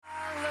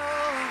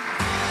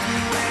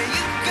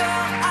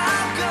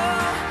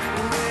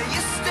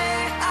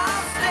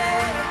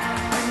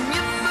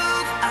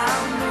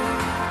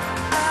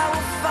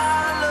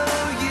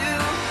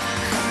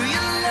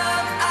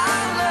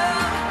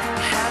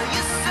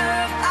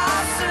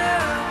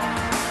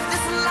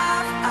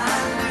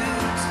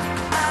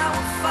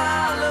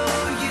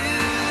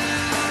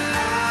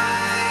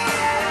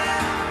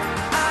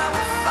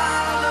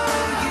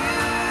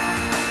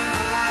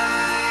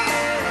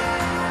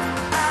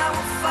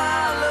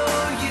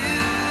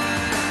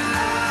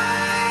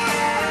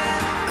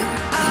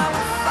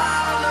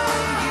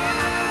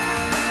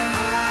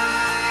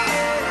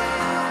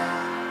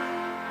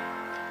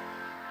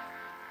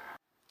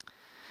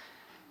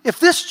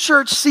this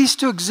church ceased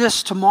to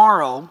exist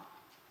tomorrow,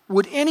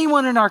 would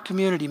anyone in our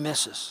community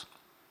miss us?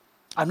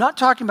 I'm not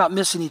talking about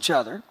missing each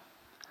other.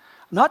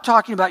 I'm not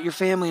talking about your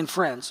family and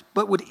friends.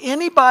 But would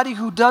anybody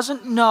who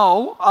doesn't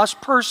know us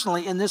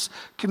personally in this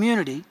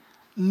community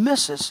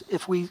miss us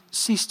if we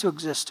cease to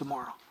exist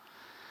tomorrow?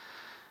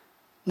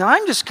 Now,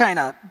 I'm just kind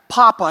of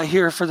papa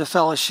here for the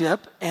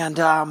fellowship. And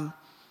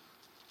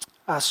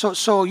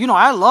so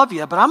I love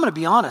you, but I'm going to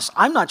be honest.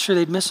 I'm not sure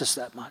they'd miss us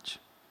that much.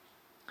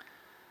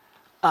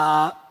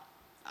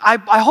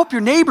 I hope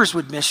your neighbors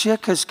would miss you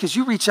because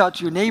you reach out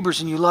to your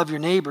neighbors and you love your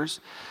neighbors.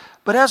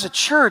 But as a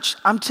church,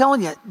 I'm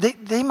telling you,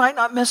 they might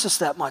not miss us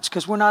that much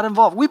because we're not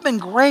involved. We've been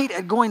great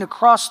at going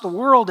across the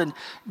world and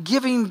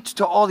giving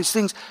to all these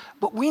things,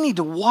 but we need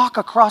to walk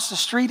across the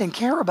street and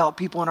care about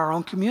people in our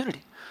own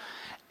community.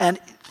 And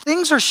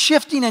things are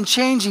shifting and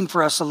changing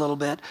for us a little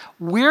bit.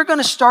 We're going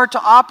to start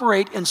to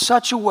operate in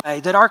such a way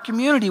that our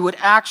community would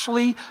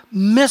actually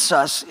miss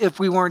us if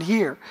we weren't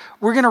here.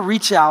 We're going to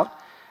reach out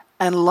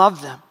and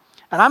love them.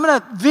 And I'm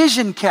going to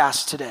vision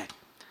cast today.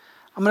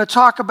 I'm going to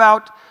talk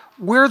about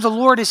where the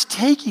Lord is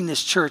taking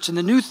this church and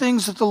the new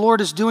things that the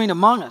Lord is doing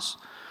among us.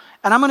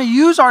 And I'm going to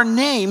use our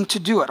name to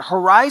do it,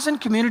 Horizon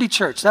Community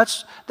Church.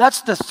 That's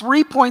the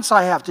 3 points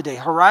I have today,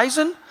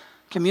 Horizon,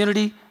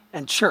 Community,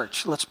 and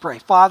Church. Let's pray.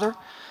 Father,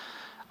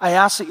 I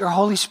ask that your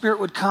Holy Spirit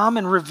would come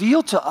and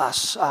reveal to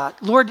us.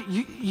 Lord,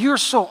 you're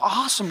so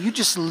awesome. You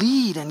just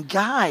lead and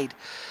guide.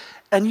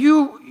 And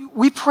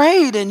we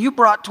prayed and you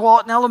brought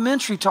Tualatin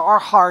Elementary to our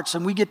hearts,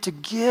 and we get to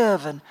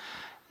give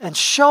and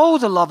show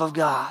the love of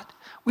God.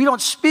 We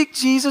don't speak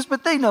Jesus,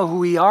 but they know who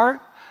we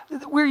are.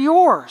 We're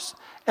yours.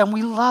 And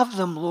we love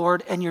them,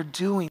 Lord, and you're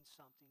doing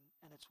something,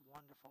 and it's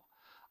wonderful.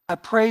 I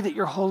pray that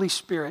your Holy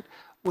Spirit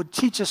would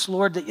teach us,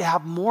 Lord, that you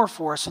have more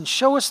for us and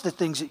show us the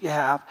things that you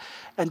have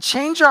and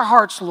change our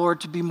hearts, Lord,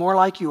 to be more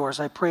like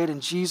yours. I pray it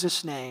in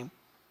Jesus' name.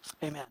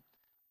 Amen.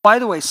 By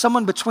the way,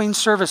 someone between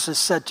services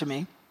said to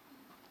me,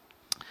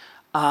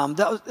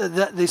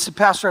 they said,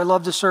 Pastor, I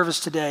love the service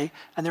today.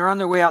 And they're on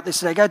their way out. They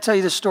said, I got to tell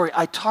you this story.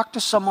 I talked to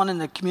someone in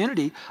the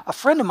community, a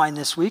friend of mine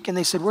this week, and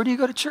they said, where do you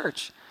go to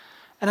church?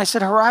 And I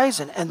said,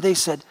 Horizon. And they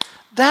said,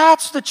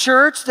 that's the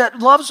church that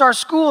loves our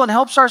school and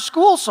helps our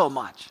school so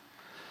much.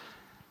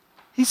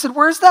 He said,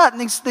 where's that?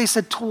 And they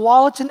said,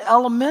 Tualatin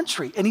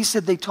Elementary. And he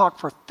said they talked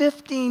for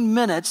 15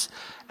 minutes,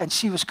 and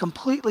she was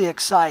completely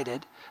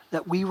excited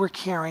that we were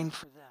caring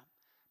for them.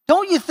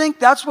 Don't you think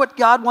that's what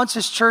God wants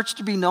his church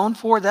to be known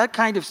for, that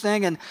kind of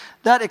thing? And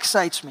that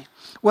excites me.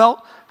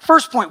 Well,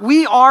 first point,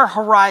 we are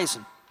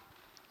Horizon.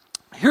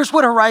 Here's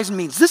what Horizon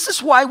means. This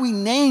is why we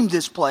named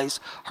this place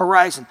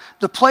Horizon,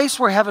 the place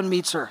where heaven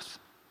meets earth.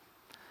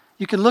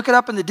 You can look it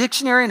up in the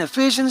dictionary in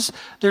Ephesians.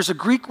 There's a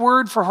Greek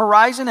word for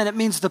horizon, and it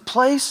means the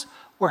place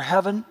where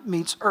heaven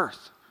meets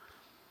earth.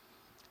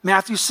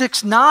 Matthew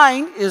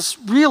 6:9 is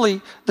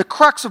really the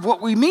crux of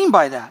what we mean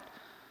by that.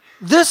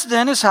 This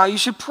then is how you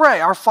should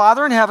pray. Our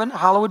Father in heaven,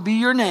 hallowed be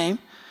your name.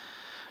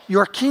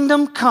 Your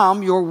kingdom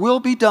come, your will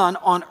be done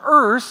on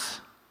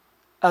earth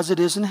as it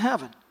is in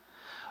heaven.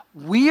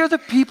 We are the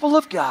people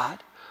of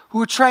God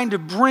who are trying to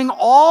bring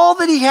all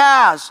that he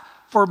has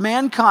for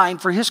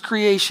mankind, for his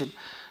creation.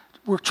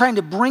 We're trying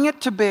to bring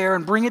it to bear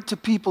and bring it to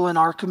people in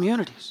our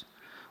communities.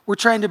 We're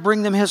trying to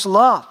bring them his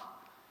love,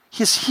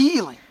 his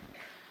healing,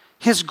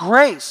 his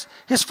grace,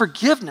 his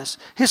forgiveness,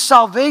 his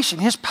salvation,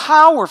 his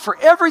power for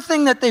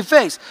everything that they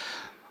face.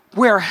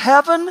 Where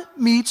heaven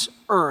meets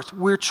earth,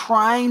 we're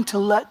trying to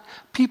let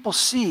people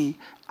see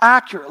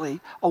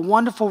accurately a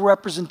wonderful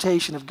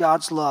representation of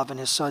God's love in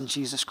his Son,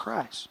 Jesus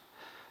Christ.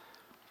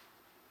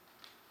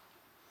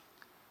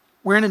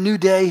 We're in a new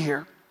day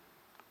here,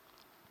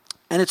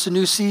 and it's a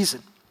new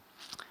season.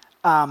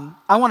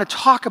 I want to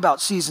talk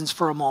about seasons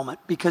for a moment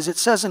because it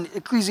says in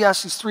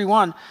Ecclesiastes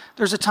 3:1,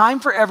 there's a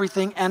time for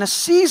everything and a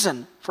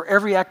season for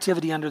every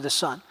activity under the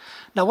sun.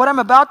 Now, what I'm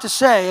about to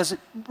say as it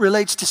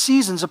relates to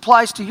seasons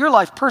applies to your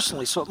life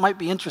personally, so it might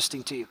be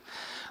interesting to you.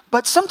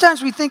 But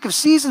sometimes we think of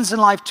seasons in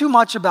life too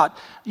much about,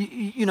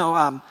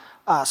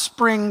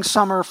 spring,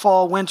 summer,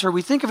 fall, winter.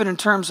 We think of it in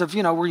terms of,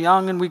 we're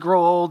young and we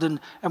grow old, and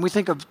we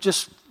think of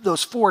just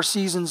those 4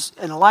 seasons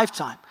in a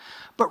lifetime.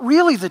 But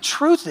really, the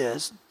truth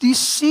is, these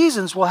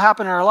seasons will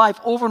happen in our life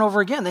over and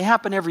over again. They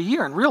happen every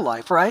year in real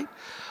life, right?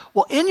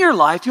 Well, in your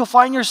life, you'll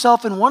find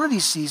yourself in one of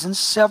these seasons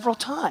several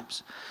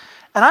times.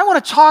 And I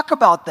want to talk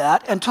about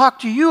that and talk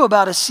to you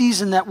about a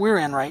season that we're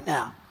in right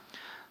now.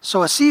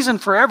 So a season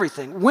for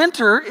everything.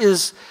 Winter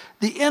is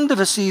the end of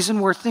a season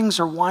where things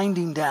are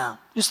winding down.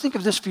 Just think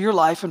of this for your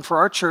life and for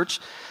our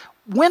church.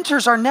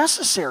 Winters are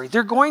necessary.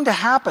 They're going to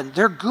happen.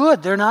 They're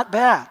good. They're not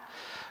bad.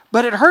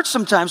 But it hurts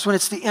sometimes when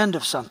it's the end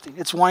of something.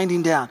 It's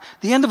winding down.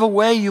 The end of a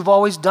way you've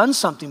always done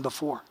something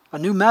before. A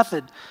new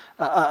method,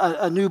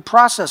 a new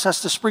process has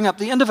to spring up.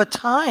 The end of a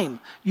time,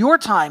 your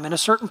time in a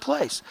certain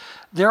place.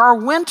 There are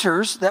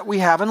winters that we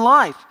have in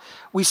life.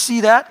 We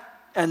see that,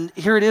 and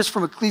here it is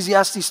from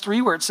Ecclesiastes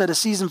 3 where it said a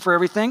season for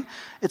everything.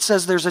 It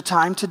says there's a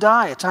time to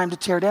die, a time to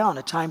tear down,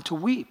 a time to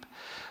weep.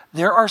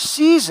 There are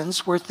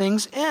seasons where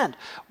things end.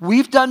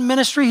 We've done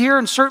ministry here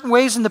in certain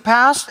ways in the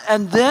past,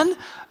 and then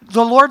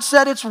the Lord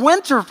said it's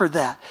winter for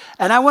that.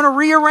 And I want to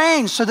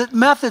rearrange so that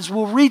methods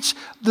will reach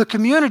the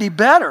community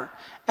better.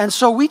 And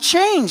so we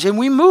change and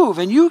we move,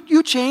 and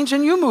you change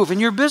and you move in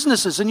your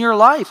businesses, in your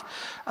life.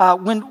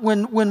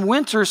 When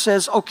winter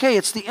says, okay,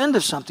 it's the end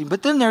of something.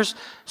 But then there's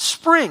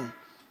spring,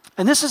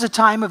 and this is a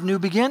time of new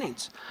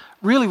beginnings.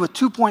 Really, with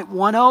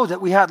 2.10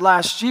 that we had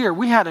last year,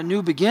 we had a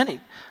new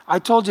beginning. I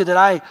told you that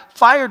I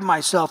fired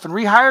myself and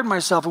rehired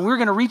myself, and we were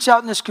going to reach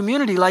out in this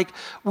community like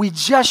we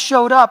just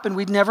showed up and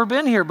we'd never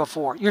been here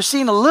before. You're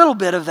seeing a little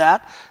bit of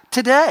that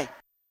today.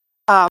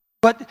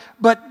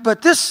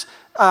 But this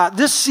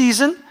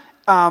season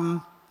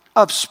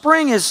of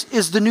spring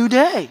is the new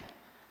day.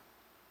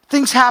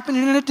 Things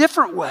happening in a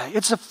different way.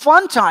 It's a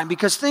fun time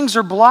because things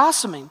are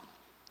blossoming.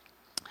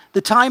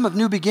 The time of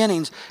new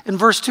beginnings. In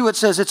verse 2 it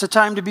says it's a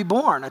time to be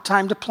born, a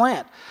time to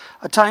plant,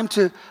 a time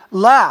to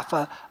laugh,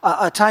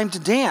 a time to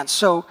dance.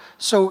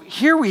 So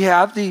here we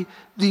have the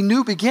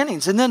new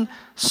beginnings. And then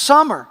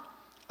summer.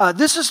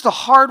 This is the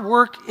hard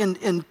work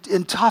in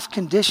tough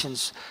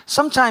conditions.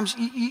 Sometimes,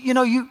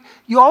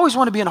 you always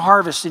want to be in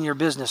harvest in your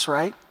business,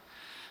 right?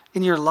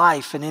 In your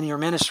life and in your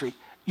ministry.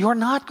 You're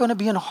not going to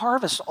be in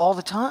harvest all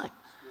the time.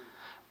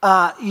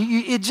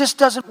 It just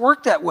doesn't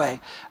work that way.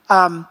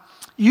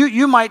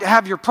 You might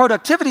have your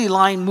productivity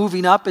line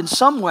moving up in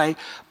some way,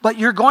 but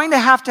you're going to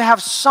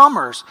have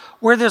summers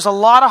where there's a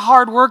lot of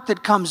hard work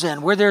that comes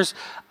in, where there's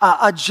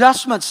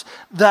adjustments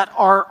that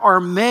are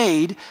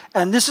made.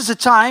 And this is a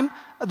time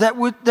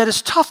that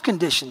is tough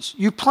conditions.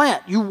 You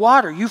plant, you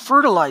water, you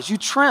fertilize, you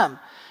trim.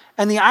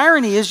 And the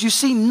irony is you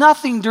see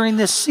nothing during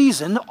this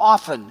season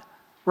often,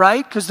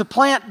 right? Because the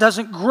plant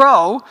doesn't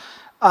grow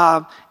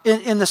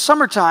in the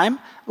summertime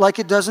like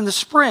it does in the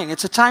spring.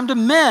 It's a time to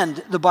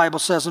mend, the Bible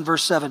says in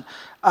verse 7.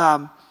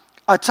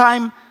 A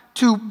time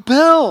to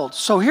build.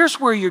 So here's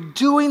where you're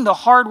doing the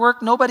hard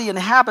work. Nobody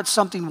inhabits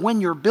something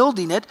when you're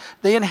building it.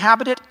 They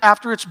inhabit it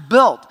after it's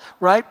built,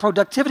 right?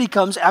 Productivity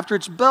comes after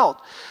it's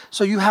built.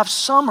 So you have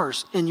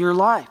summers in your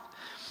life.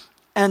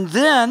 And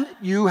then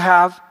you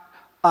have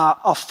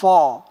a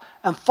fall.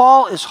 And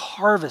fall is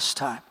harvest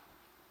time.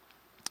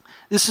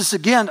 This is,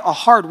 again, a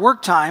hard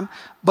work time,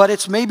 but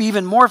it's maybe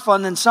even more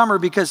fun than summer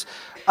because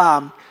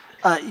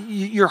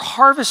you're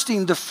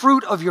harvesting the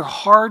fruit of your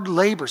hard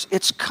labors.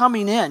 It's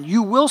coming in.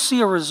 You will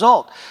see a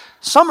result.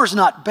 Summer's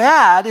not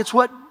bad.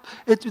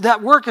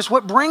 That work is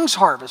what brings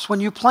harvest when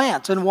you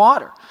plant and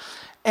water.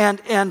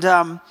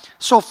 And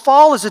so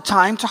fall is a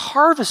time to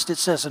harvest, it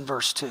says in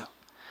verse 2.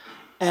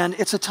 And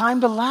it's a time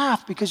to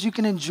laugh because you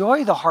can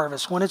enjoy the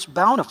harvest when it's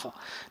bountiful.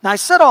 Now, I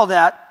said all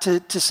that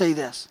to say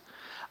this.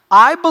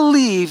 I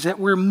believe that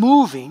we're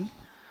moving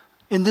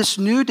in this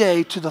new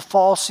day to the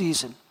fall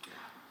season.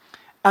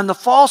 And the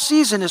fall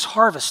season is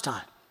harvest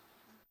time.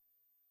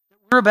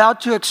 We're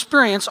about to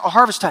experience a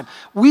harvest time.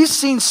 We've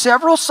seen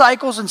several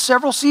cycles and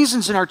several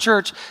seasons in our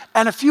church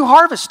and a few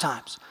harvest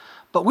times.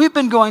 But we've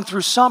been going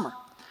through summer.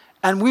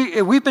 And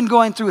we've been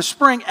going through a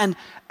spring. And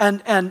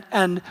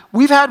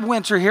we've had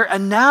winter here.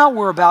 And now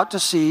we're about to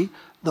see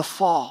the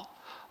fall.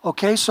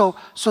 Okay, so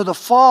the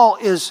fall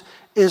is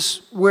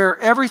where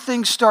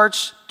everything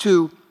starts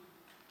to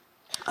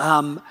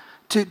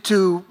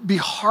be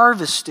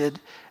harvested,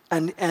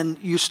 and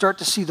you start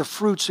to see the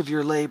fruits of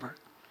your labor.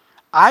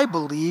 I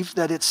believe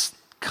that it's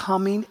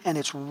coming and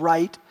it's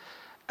right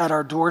at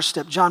our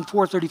doorstep. John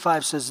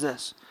 4:35 says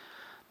this,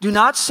 "Do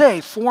not say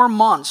 4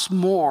 months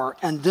more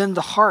and then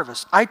the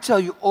harvest. I tell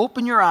you,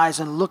 open your eyes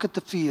and look at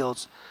the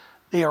fields.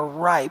 They are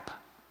ripe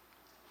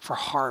for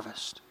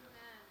harvest."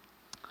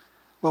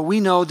 Well, we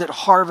know that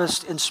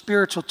harvest in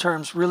spiritual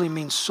terms really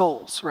means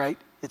souls, right?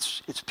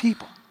 It's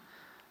people.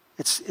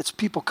 It's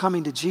people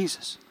coming to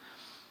Jesus.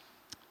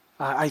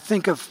 I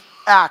think of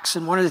Acts,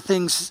 and one of the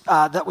things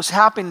that was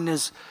happening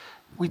is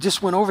we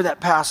just went over that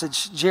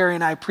passage. Jerry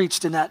and I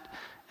preached in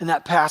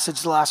that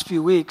passage the last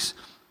few weeks.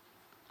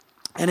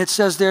 And it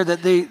says there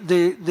that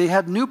they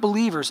had new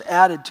believers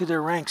added to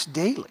their ranks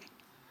daily.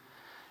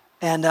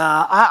 And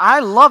I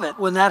love it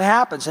when that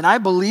happens. And I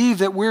believe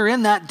that we're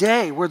in that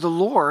day where the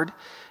Lord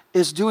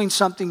is doing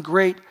something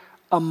great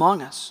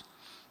among us.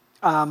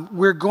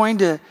 We're going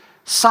to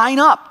sign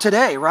up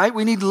today, right?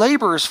 We need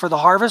laborers for the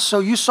harvest. So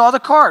you saw the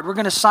card. We're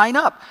going to sign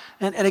up.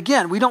 And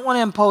again, we don't want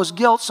to impose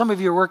guilt. Some of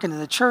you are working in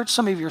the church.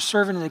 Some of you are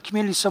serving in the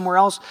community somewhere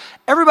else.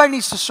 Everybody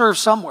needs to serve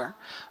somewhere.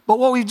 But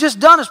what we've just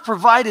done is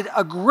provided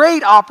a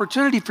great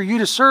opportunity for you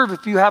to serve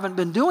if you haven't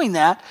been doing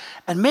that.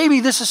 And maybe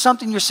this is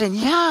something you're saying,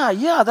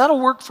 yeah, that'll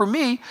work for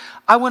me.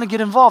 I want to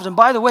get involved. And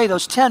by the way,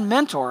 those 10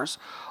 mentors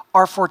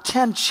are for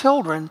 10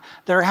 children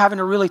that are having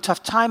a really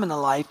tough time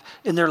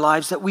in their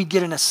lives that we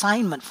get an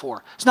assignment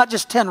for. It's not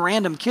just 10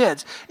 random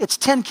kids. It's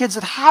 10 kids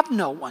that have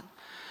no one.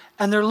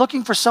 And they're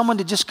looking for someone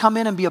to just come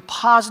in and be a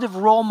positive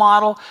role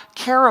model,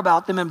 care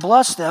about them and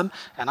bless them.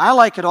 And I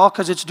like it all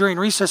because it's during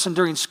recess and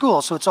during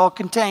school, so it's all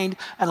contained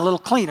and a little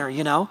cleaner,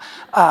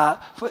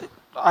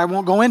 I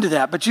won't go into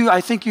that, but I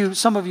think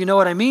some of you know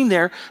what I mean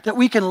there, that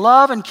we can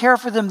love and care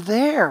for them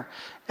there.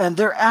 And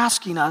they're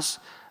asking us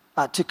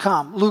to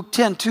come. Luke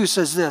 10:2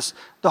 says this,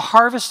 the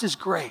harvest is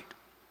great,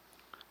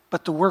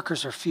 but the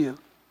workers are few.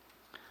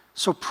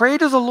 So pray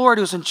to the Lord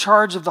who's in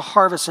charge of the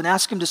harvest and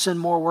ask him to send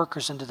more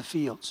workers into the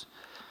fields.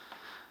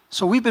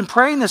 So we've been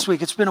praying this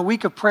week. It's been a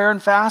week of prayer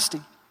and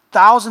fasting.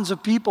 Thousands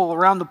of people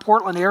around the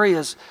Portland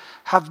areas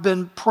have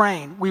been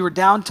praying. We were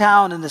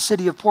downtown in the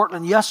city of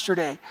Portland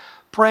yesterday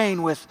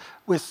praying with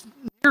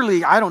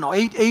nearly,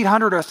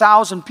 800 or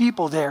 1,000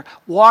 people there,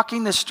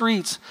 walking the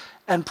streets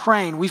and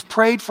praying. We've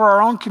prayed for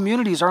our own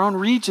communities, our own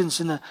regions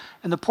in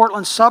the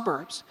Portland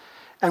suburbs.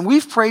 And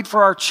we've prayed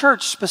for our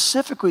church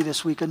specifically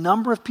this week. A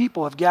number of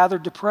people have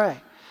gathered to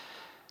pray.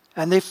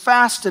 And they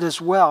fasted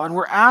as well. And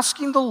we're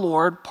asking the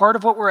Lord, part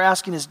of what we're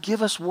asking is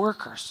give us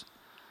workers.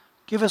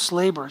 Give us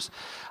laborers.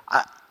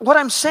 What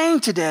I'm saying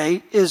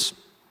today is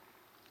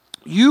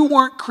you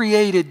weren't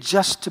created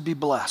just to be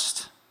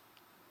blessed.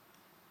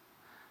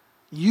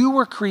 You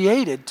were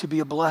created to be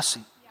a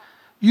blessing.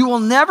 You will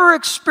never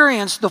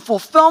experience the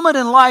fulfillment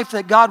in life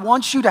that God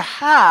wants you to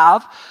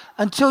have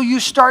until you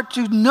start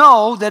to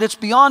know that it's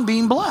beyond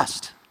being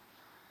blessed.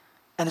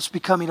 And it's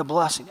becoming a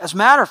blessing. As a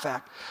matter of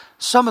fact,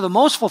 some of the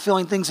most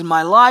fulfilling things in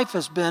my life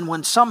has been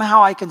when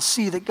somehow I can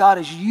see that God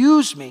has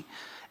used me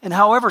in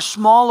however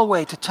small a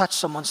way to touch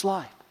someone's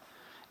life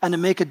and to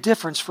make a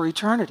difference for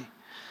eternity.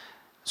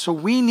 So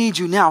we need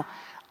you. Now,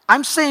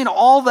 I'm saying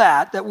all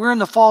that we're in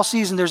the fall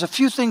season. There's a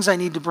few things I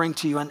need to bring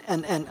to you,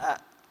 and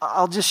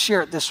I'll just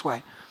share it this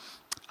way.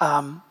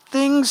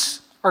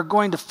 Things are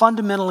going to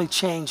fundamentally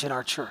change in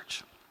our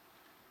church.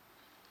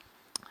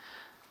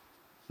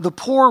 The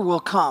poor will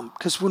come,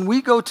 because when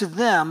we go to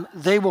them,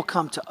 they will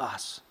come to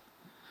us.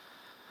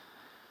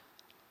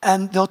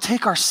 And they'll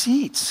take our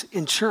seats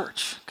in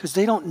church, because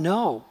they don't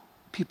know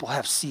people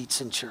have seats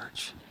in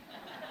church.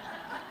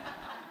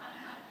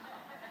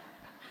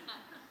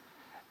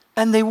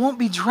 And they won't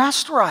be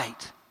dressed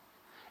right.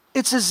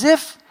 It's as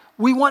if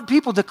we want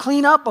people to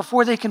clean up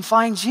before they can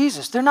find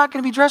Jesus. They're not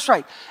going to be dressed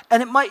right.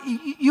 And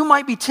you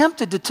might be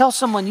tempted to tell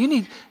someone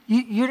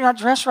you're not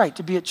dressed right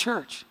to be at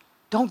church.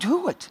 Don't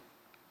do it.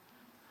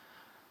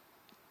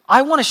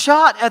 I want a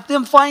shot at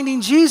them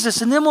finding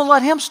Jesus, and then we'll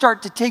let him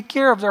start to take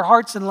care of their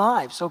hearts and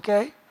lives,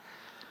 okay?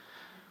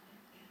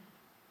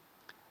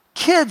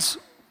 Kids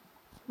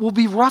will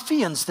be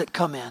ruffians that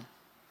come in.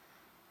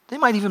 They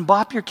might even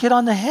bop your kid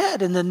on the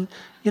head and then,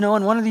 in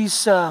one of these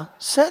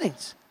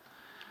settings.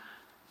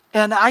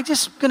 And I'm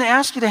just going to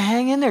ask you to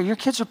hang in there. Your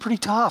kids are pretty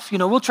tough.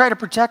 We'll try to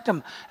protect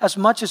them as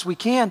much as we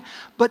can.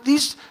 But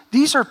these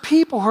are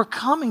people who are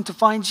coming to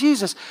find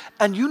Jesus.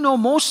 And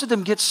most of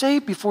them get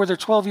saved before they're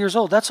 12 years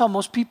old. That's how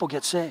most people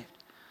get saved.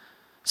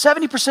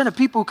 70% of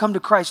people who come to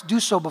Christ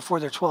do so before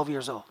they're 12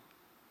 years old.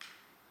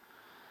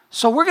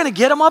 So we're going to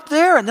get them up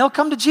there and they'll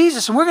come to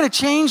Jesus and we're going to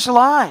change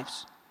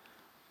lives.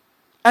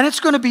 And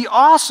it's going to be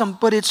awesome,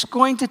 but it's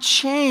going to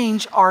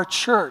change our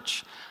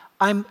church.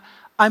 I'm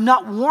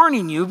not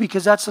warning you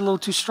because that's a little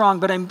too strong,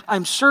 but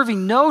I'm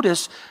serving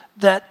notice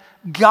that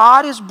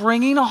God is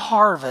bringing a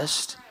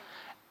harvest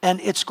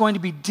and it's going to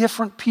be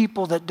different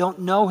people that don't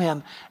know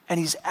him, and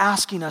he's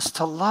asking us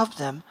to love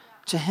them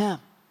to him.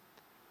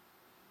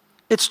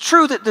 It's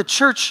true that the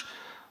church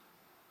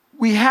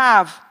we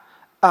have,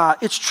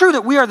 it's true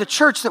that we are the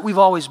church that we've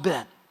always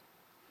been,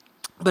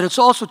 but it's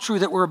also true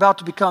that we're about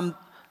to become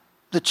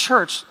the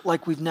church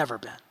like we've never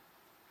been.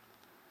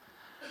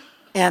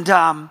 And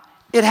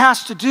it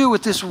has to do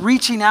with this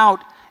reaching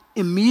out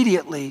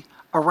immediately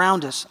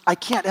around us. I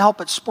can't help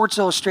it. Sports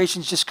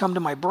illustrations just come to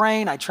my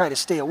brain. I try to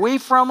stay away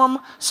from them.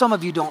 Some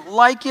of you don't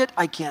like it.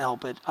 I can't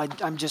help it.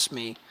 I'm just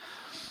me.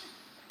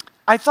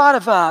 I thought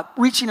of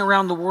reaching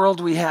around the world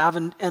we have,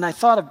 and I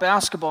thought of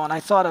basketball, and I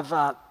thought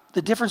of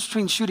the difference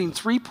between shooting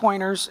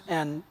three-pointers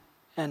and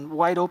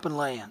wide open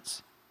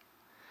lay-ins.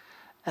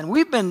 And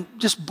we've been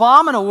just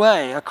bombing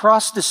away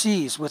across the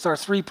seas with our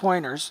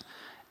three-pointers.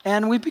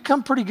 And we've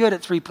become pretty good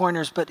at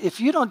three-pointers. But if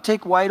you don't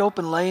take wide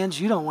open lay-ins,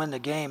 you don't win the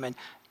game. And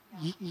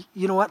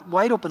you know what?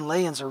 Wide open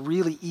lay-ins are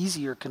really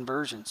easier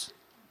conversions.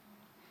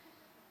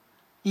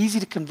 Easy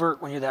to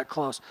convert when you're that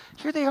close.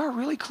 Here they are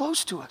really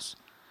close to us.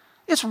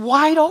 It's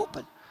wide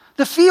open.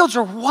 The fields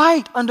are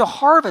white unto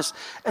harvest.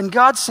 And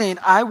God's saying,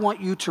 I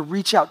want you to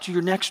reach out to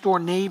your next door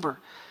neighbor,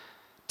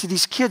 to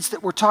these kids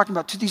that we're talking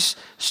about,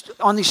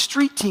 on these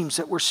street teams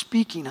that we're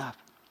speaking of.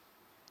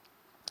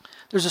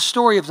 There's a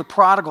story of the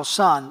prodigal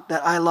son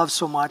that I love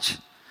so much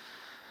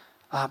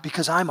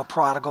because I'm a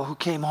prodigal who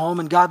came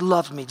home and God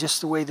loved me just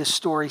the way this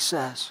story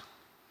says.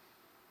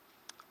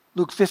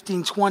 Luke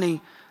 15:20,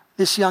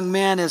 this young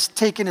man has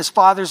taken his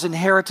father's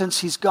inheritance.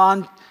 He's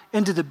gone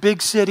into the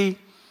big city.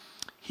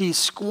 He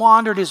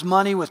squandered his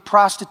money with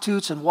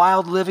prostitutes and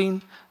wild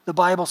living, the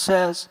Bible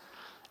says.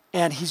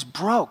 And he's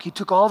broke. He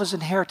took all of his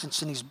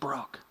inheritance and he's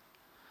broke.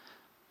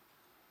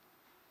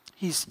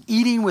 He's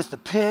eating with the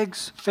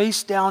pigs,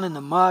 face down in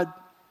the mud.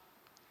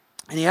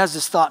 And he has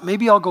this thought,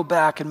 maybe I'll go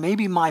back and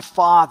maybe my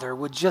father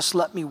would just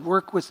let me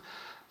work with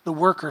the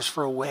workers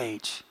for a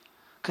wage.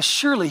 Because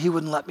surely he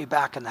wouldn't let me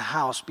back in the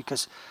house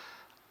because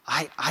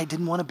I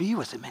didn't want to be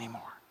with him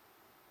anymore.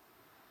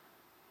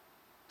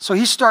 So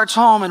he starts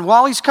home, and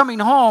while he's coming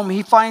home,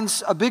 he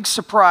finds a big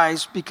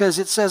surprise because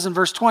it says in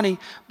verse 20,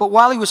 but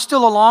while he was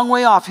still a long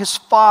way off, his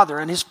father,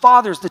 and his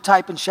father is the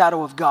type and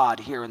shadow of God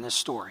here in this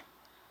story.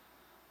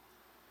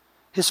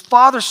 His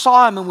father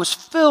saw him and was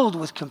filled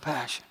with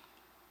compassion.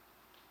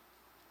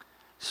 I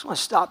just want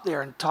to stop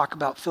there and talk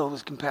about filled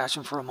with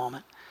compassion for a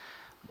moment.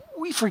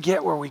 We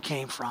forget where we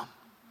came from.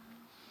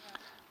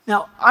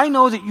 Now, I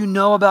know that you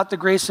know about the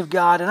grace of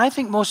God, and I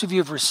think most of you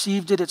have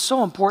received it. It's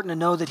so important to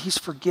know that he's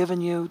forgiven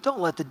you. Don't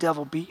let the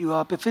devil beat you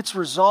up. If it's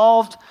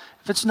resolved,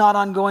 if it's not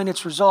ongoing,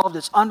 it's resolved.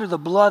 It's under the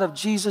blood of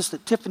Jesus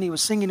that Tiffany was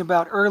singing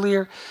about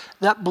earlier.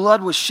 That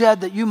blood was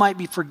shed that you might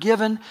be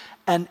forgiven,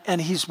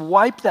 and he's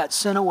wiped that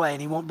sin away,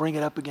 and he won't bring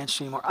it up against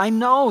you anymore. I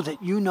know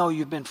that you know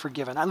you've been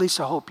forgiven. At least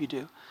I hope you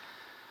do.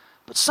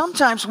 But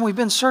sometimes when we've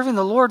been serving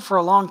the Lord for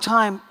a long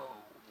time,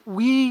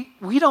 we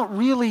don't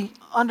really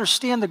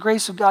understand the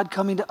grace of God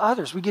coming to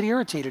others. We get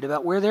irritated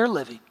about where they're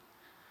living.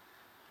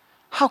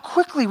 How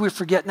quickly we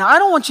forget. Now, I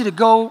don't want you to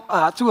go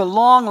through a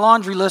long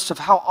laundry list of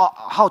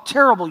how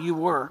terrible you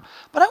were,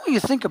 but I want you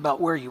to think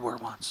about where you were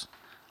once.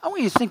 I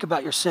want you to think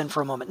about your sin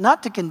for a moment,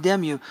 not to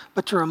condemn you,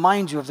 but to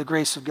remind you of the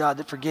grace of God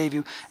that forgave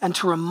you, and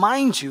to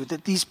remind you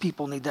that these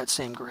people need that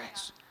same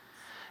grace.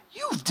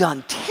 You've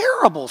done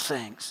terrible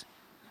things.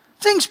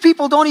 Things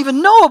people don't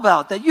even know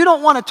about, that you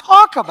don't want to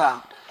talk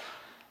about.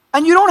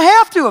 And you don't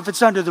have to if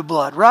it's under the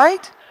blood,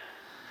 right?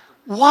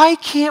 Why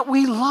can't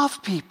we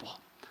love people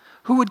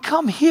who would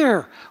come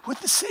here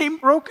with the same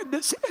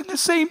brokenness and the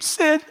same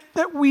sin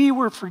that we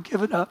were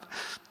forgiven of?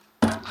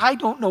 I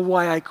don't know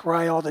why I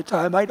cry all the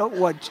time. I don't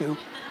want to.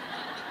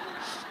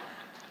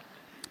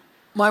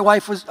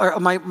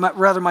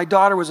 My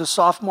daughter was a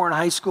sophomore in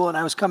high school, and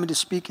I was coming to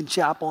speak in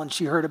chapel, and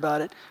she heard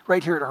about it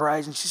right here at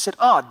Horizon. She said,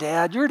 "Oh,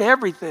 Dad, you're at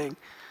everything."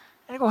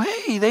 And I go,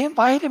 "Hey, they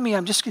invited me.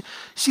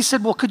 She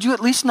said, "Well, could you at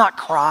least not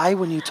cry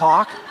when you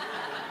talk?"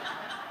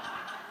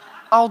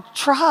 "I'll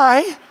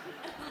try."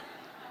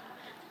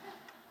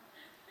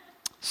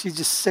 She's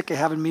just sick of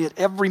having me at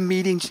every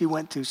meeting she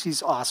went to.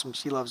 She's awesome.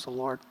 She loves the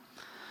Lord.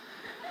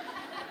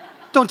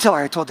 Don't tell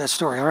her I told that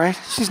story, all right?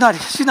 She's not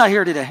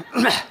here today.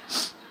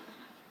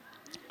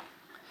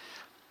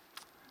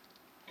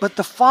 But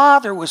the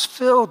Father was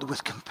filled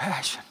with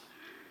compassion.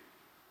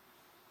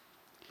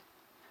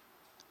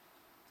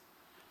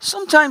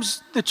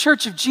 Sometimes the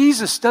church of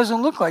Jesus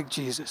doesn't look like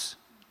Jesus.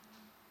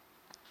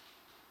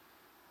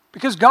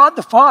 Because God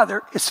the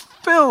Father is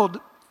filled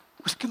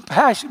with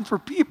compassion for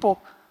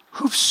people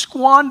who've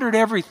squandered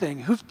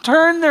everything, who've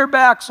turned their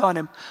backs on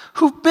him,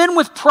 who've been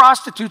with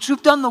prostitutes,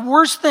 who've done the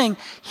worst thing.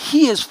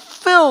 He is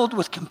filled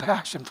with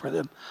compassion for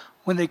them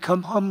when they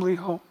come humbly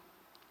home.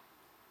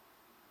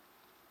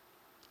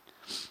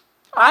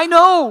 I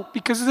know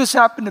because this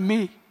happened to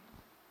me.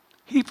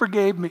 He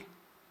forgave me.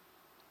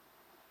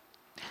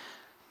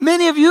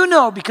 Many of you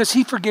know because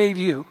he forgave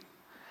you.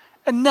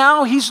 And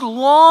now he's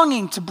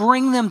longing to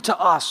bring them to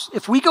us.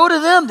 If we go to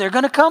them, they're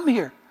going to come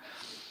here.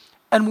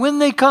 And when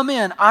they come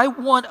in, he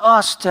wants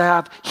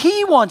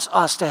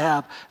us to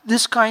have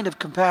this kind of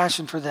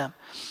compassion for them.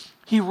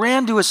 He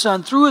ran to his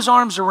son, threw his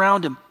arms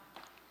around him,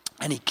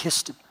 and he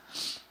kissed him.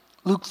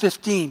 Luke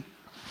 15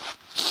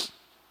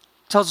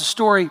 tells a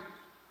story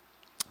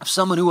of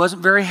someone who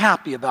wasn't very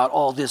happy about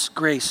all this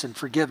grace and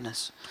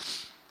forgiveness.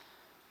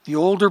 The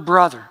older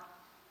brother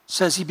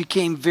says he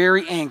became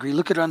very angry.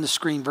 Look at it on the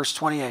screen, verse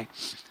 28.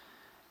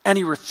 And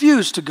he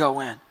refused to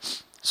go in.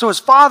 So his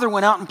father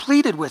went out and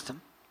pleaded with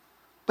him.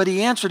 But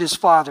he answered his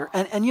father.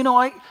 And you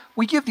know,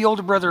 we give the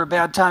older brother a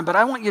bad time, but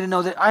I want you to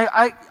know that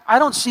I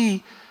don't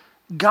see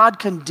God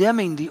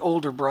condemning the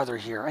older brother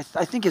here.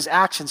 I think his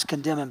actions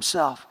condemn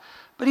himself.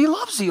 But he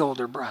loves the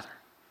older brother,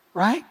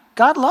 right?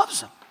 God loves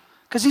him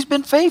because he's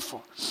been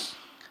faithful.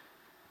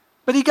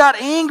 But he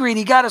got angry and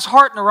he got his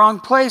heart in the wrong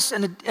place.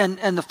 And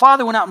the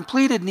father went out and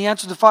pleaded, and he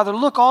answered the father,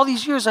 "Look, all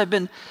these years I've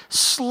been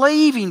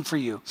slaving for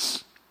you."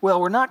 Well,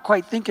 we're not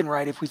quite thinking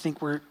right if we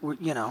think we're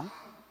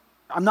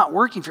I'm not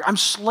working for you. I'm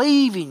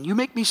slaving. You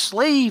make me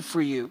slave for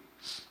you.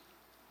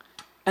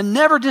 And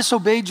never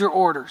disobeyed your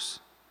orders.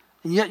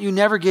 And yet you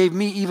never gave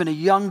me even a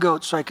young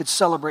goat so I could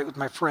celebrate with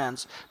my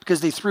friends, because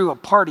they threw a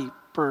party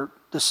for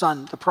the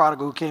son, the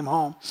prodigal who came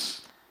home.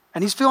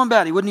 And he's feeling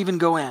bad. He wouldn't even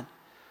go in.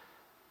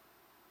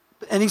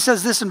 And he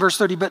says this in verse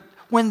 30, "But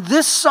when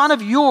this son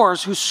of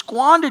yours who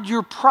squandered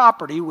your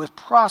property with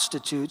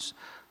prostitutes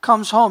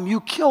comes home, you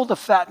killed a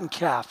fattened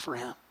calf for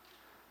him."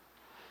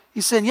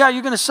 He's saying, yeah,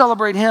 you're going to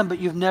celebrate him, but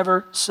you've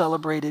never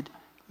celebrated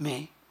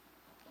me.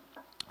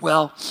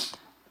 Well,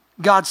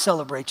 God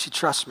celebrates you,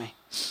 trust me.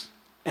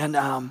 And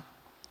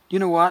you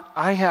know what?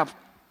 I had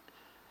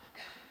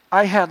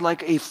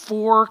like a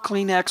 4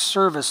 Kleenex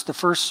service, the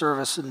first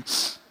service, and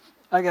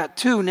I got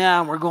 2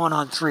 now, and we're going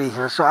on 3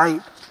 here. So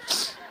I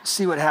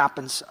see what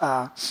happens.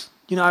 I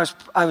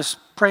was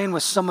praying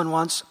with someone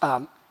once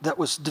that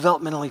was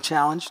developmentally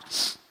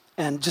challenged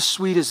and just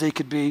sweet as they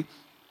could be.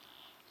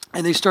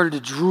 And they started to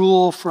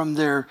drool from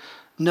their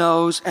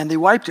nose, and they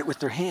wiped it with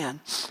their hand.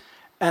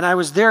 And I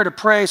was there to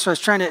pray, so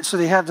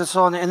they had this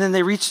on, and then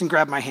they reached and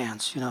grabbed my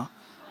hands,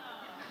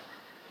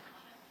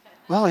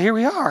 well, here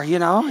we are,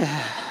 It's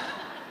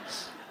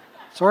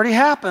already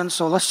happened,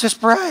 so let's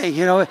just pray.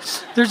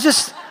 There's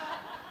just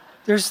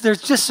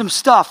some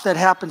stuff that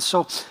happens.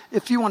 So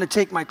if you want to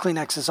take my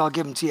Kleenexes, I'll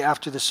give them to you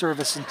after the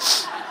service.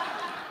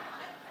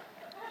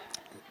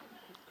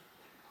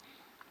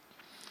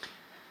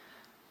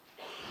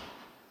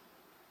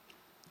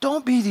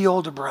 Don't be the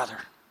older brother.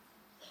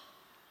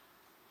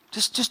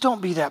 Just don't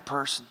be that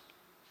person.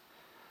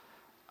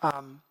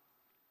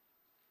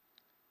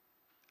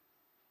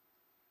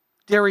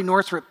 Derry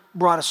Northrup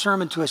brought a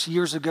sermon to us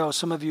years ago.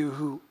 Some of you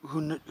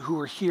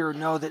who are here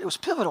know that it was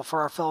pivotal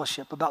for our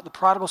fellowship about the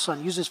prodigal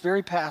son. Use this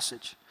very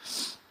passage.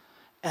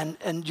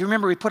 And you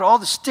remember we put all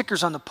the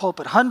stickers on the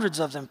pulpit,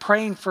 hundreds of them,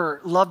 praying for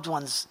loved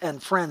ones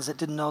and friends that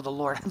didn't know the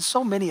Lord. And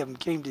so many of them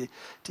came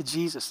to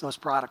Jesus, those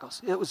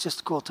prodigals. It was just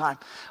a cool time.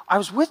 I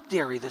was with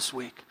Derry this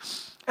week,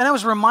 and I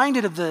was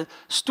reminded of the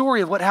story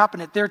of what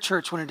happened at their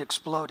church when it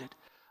exploded.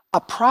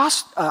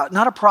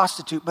 Not a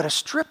prostitute, but a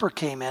stripper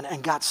came in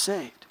and got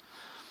saved.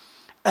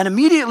 And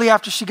immediately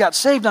after she got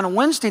saved on a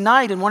Wednesday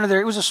night in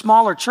it was a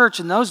smaller church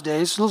in those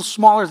days, a little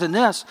smaller than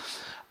this,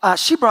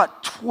 she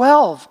brought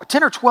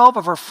 10 or 12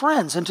 of her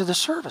friends into the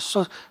service.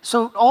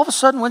 So all of a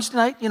sudden, Wednesday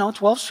night,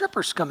 12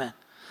 strippers come in.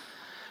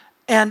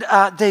 And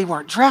they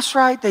weren't dressed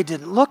right, they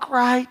didn't look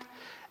right,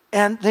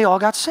 and they all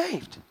got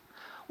saved.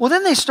 Well,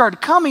 then they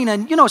started coming,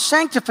 and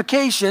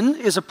sanctification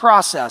is a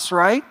process,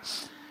 right?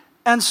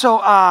 And so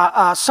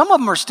some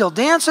of them are still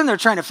dancing. They're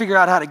trying to figure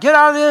out how to get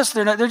out of this.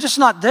 They're just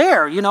not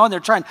there,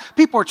 and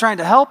people are trying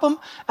to help them.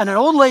 And an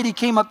old lady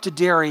came up to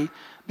Derry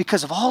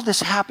because of all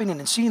this happening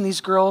and seeing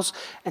these girls.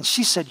 And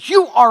she said,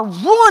 "You are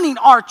ruining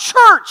our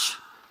church."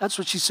 That's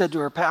what she said to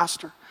her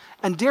pastor.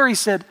 And Derry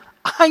said,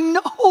 "I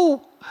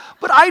know,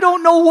 but I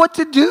don't know what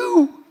to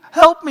do.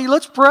 Help me,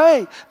 let's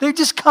pray. They're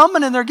just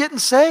coming and they're getting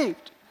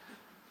saved."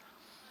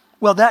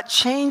 Well, that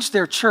changed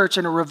their church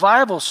and a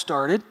revival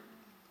started.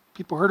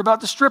 People heard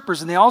about the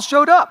strippers and they all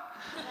showed up.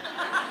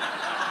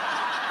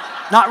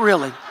 Not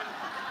really.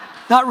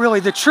 Not really.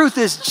 The truth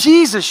is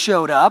Jesus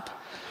showed up.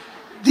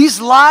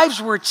 These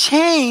lives were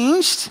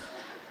changed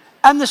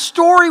and the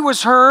story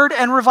was heard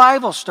and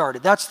revival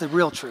started. That's the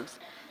real truth.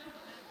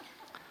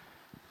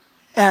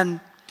 And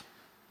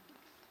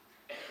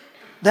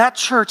that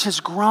church has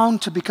grown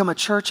to become a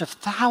church of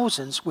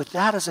thousands with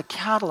that as a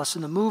catalyst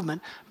in the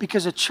movement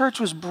because the church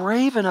was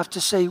brave enough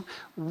to say,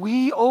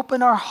 we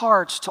open our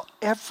hearts to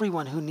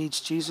everyone who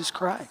needs Jesus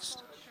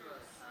Christ.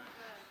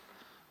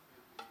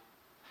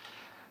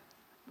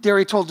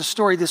 Derry told a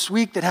story this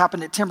week that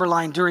happened at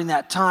Timberline during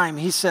that time.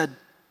 He said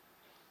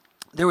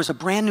there was a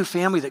brand new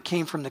family that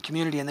came from the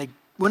community and they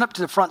went up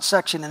to the front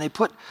section and they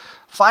put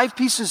 5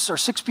 pieces or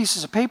 6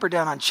 pieces of paper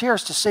down on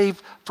chairs to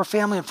save for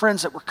family and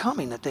friends that were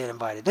coming that they had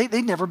invited.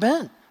 They'd never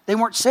been. They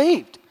weren't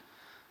saved.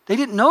 They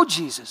didn't know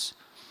Jesus.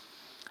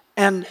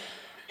 And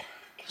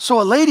so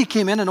a lady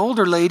came in, an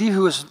older lady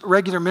who was a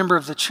regular member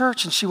of the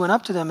church, and she went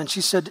up to them and she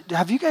said,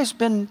 have you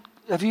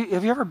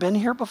ever been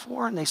here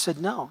before? And they said,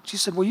 no. She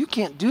said, well, you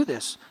can't do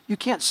this. You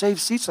can't save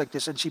seats like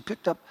this. And she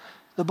picked up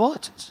the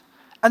bulletins.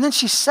 And then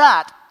she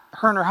sat,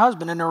 her and her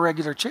husband, in her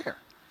regular chair.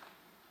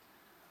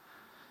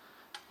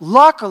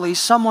 Luckily,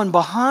 someone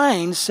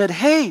behind said,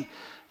 hey,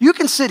 you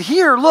can sit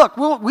here. Look,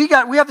 we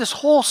have this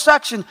whole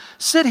section.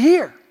 Sit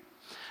here.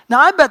 Now,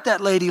 I bet that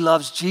lady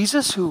loves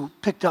Jesus who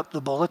picked up the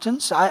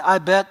bulletins. I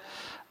bet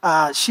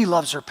she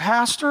loves her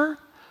pastor,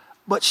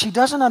 but she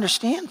doesn't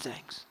understand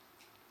things.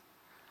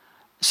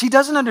 She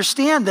doesn't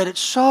understand that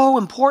it's so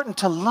important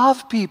to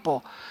love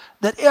people,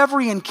 that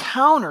every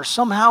encounter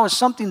somehow is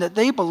something that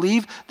they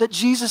believe that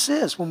Jesus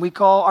is when we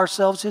call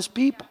ourselves his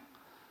people.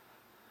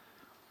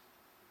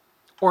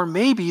 Or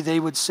maybe they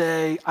would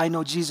say, I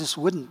know Jesus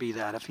wouldn't be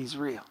that if he's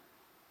real.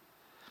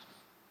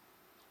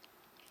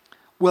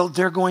 Well,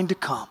 they're going to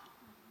come.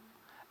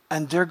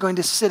 And they're going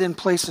to sit in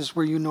places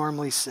where you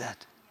normally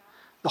sit.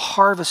 The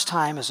harvest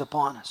time is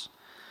upon us.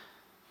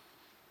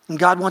 And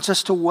God wants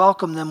us to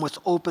welcome them with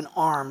open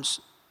arms.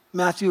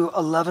 Matthew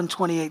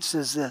 11:28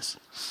 says this,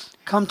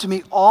 come to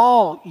me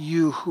all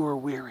you who are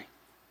weary.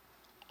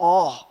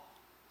 All.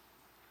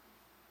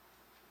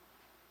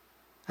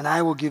 And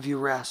I will give you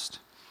rest.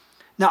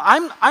 Now,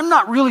 I'm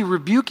not really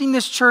rebuking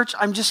this church.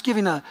 I'm just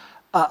giving a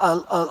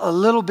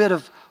little bit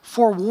of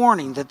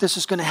forewarning that this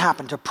is going to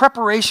happen, to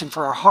preparation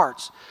for our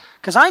hearts.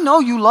 Because I know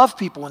you love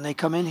people when they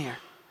come in here.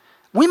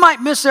 We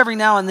might miss every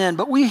now and then,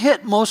 but we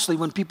hit mostly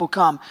when people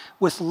come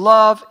with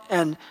love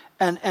and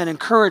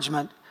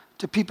encouragement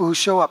to people who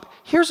show up.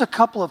 Here's a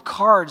couple of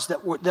cards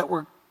that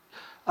were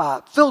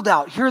filled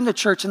out here in the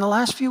church in the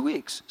last few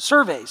weeks.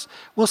 Surveys.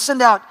 We'll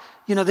send out,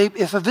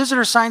 if a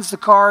visitor signs the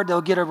card,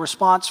 they'll get a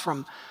response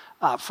from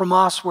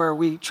us where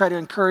we try to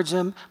encourage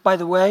them. By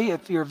the way,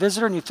 if you're a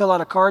visitor and you fill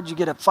out a card, you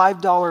get a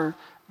 $5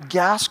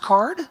 gas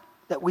card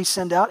that we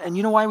send out. And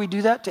you know why we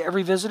do that to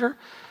every visitor?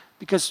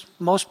 Because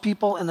most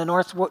people in the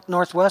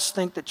Northwest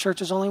think that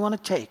churches only want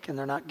to take and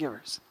they're not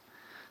givers.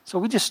 So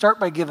we just start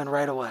by giving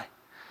right away.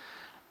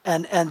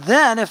 And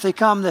then if they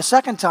come the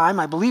second time,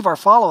 I believe our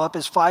follow-up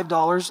is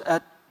 $5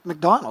 at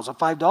McDonald's, a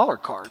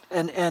 $5 card.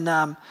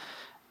 And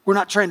We're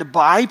not trying to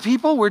buy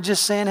people. We're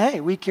just saying,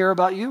 hey, we care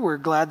about you. We're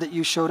glad that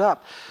you showed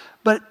up.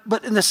 But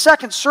in the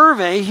second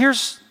survey,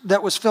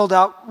 that was filled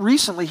out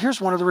recently,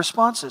 here's one of the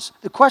responses.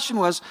 The question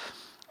was,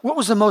 what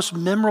was the most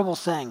memorable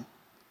thing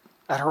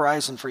at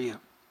Horizon for you?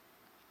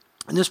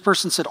 And this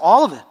person said,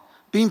 all of it,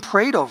 being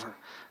prayed over.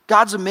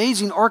 God's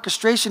amazing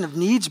orchestration of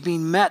needs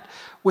being met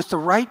with the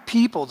right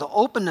people, the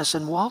openness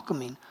and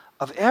welcoming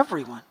of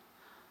everyone.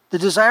 The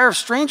desire of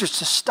strangers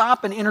to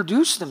stop and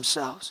introduce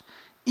themselves,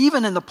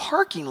 even in the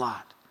parking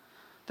lot.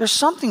 There's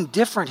something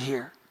different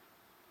here.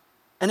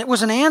 And it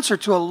was an answer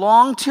to a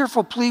long,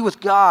 tearful plea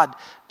with God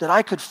that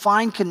I could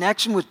find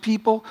connection with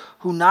people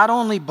who not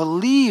only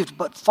believed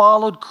but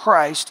followed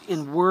Christ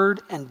in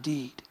word and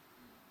deed.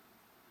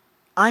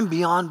 I'm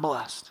beyond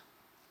blessed.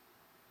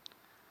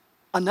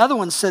 Another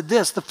one said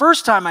this, the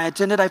first time I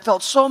attended, I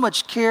felt so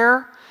much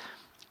care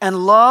and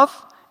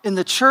love in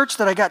the church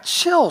that I got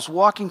chills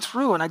walking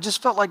through, and I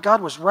just felt like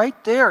God was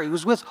right there. He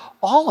was with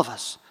all of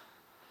us.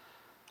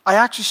 I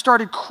actually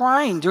started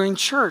crying during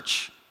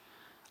church.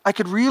 I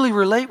could really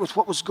relate with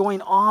what was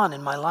going on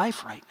in my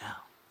life right now.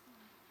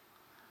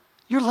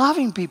 You're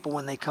loving people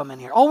when they come in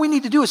here. All we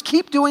need to do is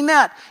keep doing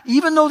that,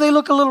 even though they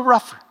look a little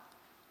rougher.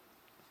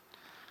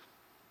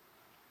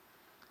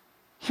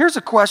 Here's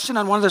a question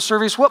on one of the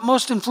surveys. What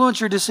most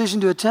influenced your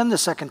decision to attend the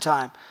second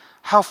time?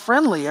 How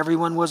friendly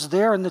everyone was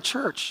there in the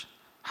church.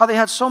 How they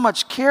had so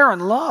much care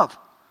and love.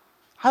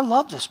 I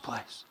love this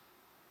place.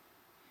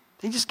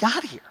 They just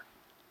got here.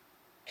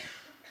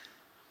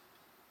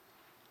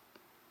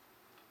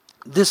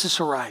 This is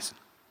Horizon,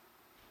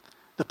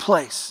 the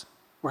place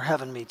where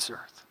heaven meets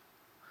earth.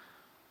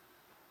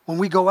 When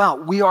we go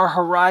out, we are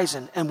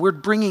Horizon, and we're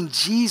bringing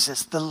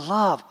Jesus, the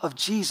love of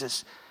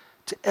Jesus,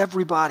 to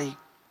everybody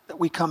that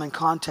we come in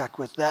contact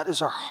with. That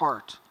is our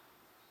heart.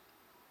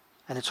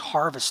 And it's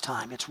harvest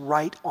time. It's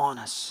right on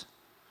us.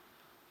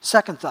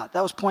 Second thought.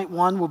 That was point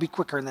one. We'll be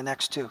quicker in the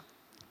next two.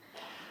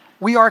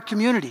 We are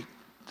community.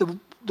 The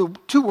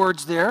two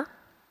words there,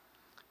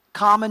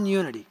 common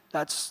unity.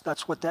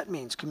 That's what that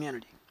means,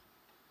 community.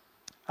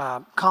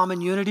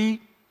 Common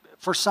unity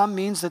for some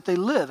means that they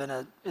live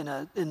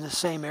in the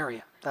same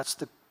area. That's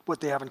what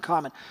they have in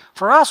common.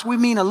 For us, we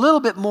mean a little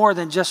bit more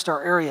than just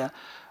our area.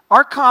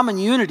 Our common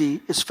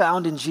unity is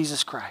found in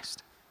Jesus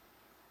Christ.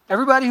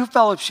 Everybody who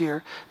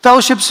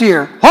fellowships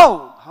here.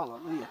 Whoa!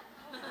 Hallelujah.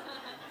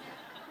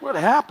 What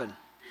happened?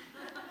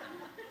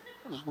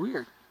 That was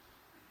weird.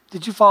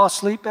 Did you fall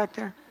asleep back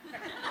there?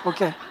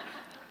 Okay.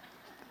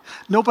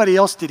 Nobody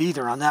else did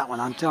either on that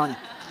one, I'm telling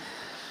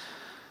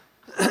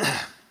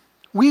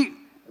you.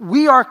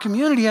 We are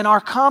community, and our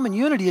common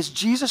unity is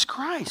Jesus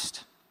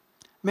Christ.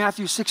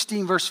 Matthew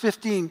 16, verse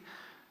 15,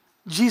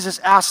 Jesus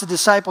asked the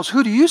disciples,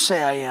 who do you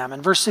say I am?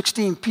 In verse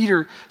 16,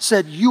 Peter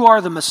said, you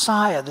are the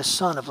Messiah, the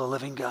Son of the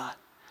living God.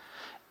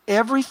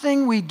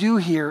 Everything we do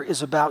here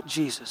is about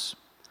Jesus.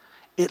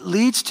 It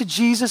leads to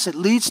Jesus. It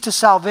leads to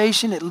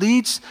salvation. It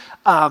leads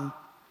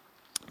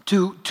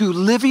to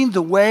living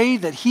the way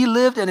that he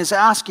lived and is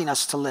asking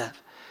us to live.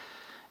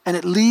 And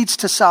it leads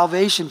to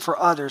salvation for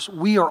others.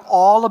 We are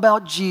all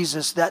about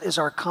Jesus. That is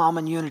our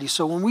common unity.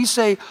 So when we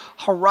say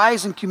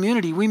Horizon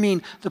Community, we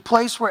mean the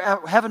place where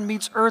heaven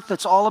meets earth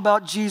that's all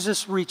about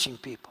Jesus reaching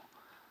people.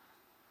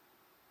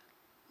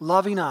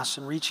 Loving us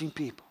and reaching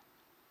people.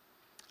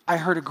 I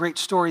heard a great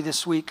story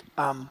this week.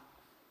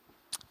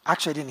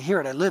 Actually, I didn't hear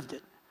it. I lived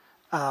it.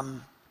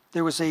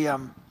 There was a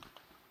young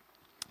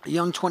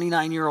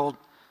 29-year-old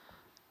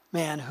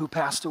man who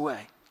passed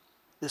away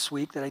this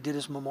week that I did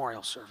his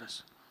memorial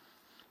service.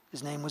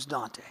 His name was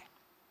Dante.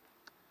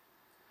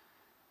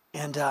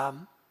 And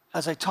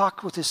as I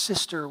talked with his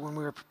sister when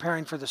we were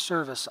preparing for the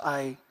service,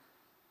 I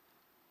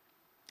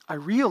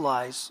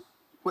realized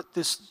what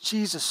this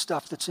Jesus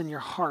stuff that's in your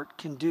heart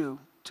can do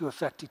to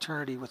affect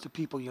eternity with the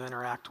people you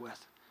interact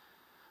with.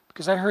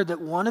 Because I heard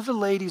that one of the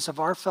ladies of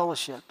our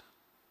fellowship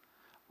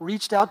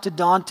reached out to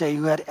Dante,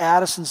 who had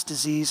Addison's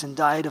disease and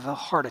died of a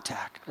heart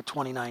attack at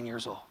 29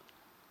 years old,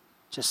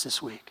 just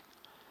this week.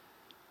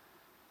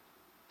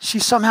 She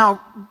somehow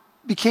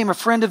became a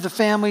friend of the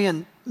family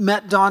and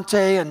met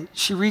Dante, and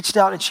she reached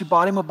out and she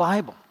bought him a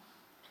Bible.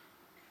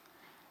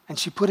 And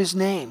she put his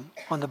name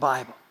on the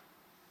Bible.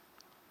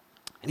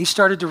 And he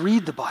started to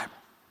read the Bible.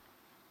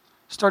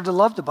 Started to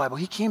love the Bible.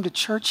 He came to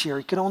church here.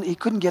 He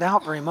couldn't get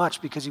out very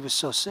much because he was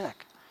so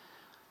sick.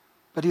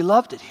 But he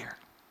loved it here.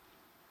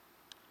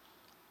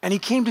 And he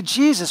came to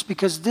Jesus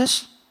because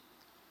this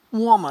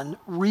woman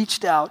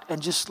reached out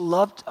and just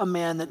loved a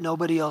man that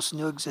nobody else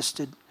knew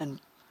existed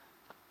and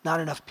not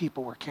enough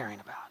people were caring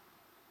about.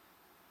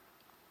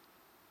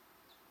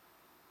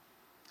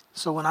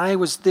 So when I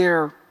was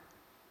there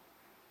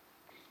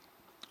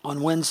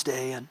on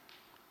Wednesday and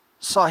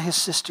saw his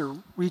sister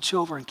reach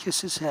over and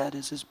kiss his head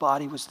as his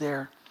body was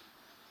there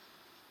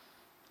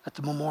at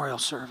the memorial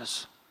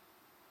service,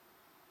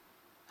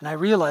 and I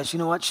realized, you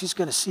know what, she's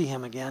going to see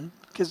him again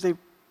because the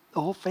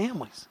whole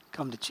family's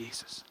come to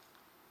Jesus.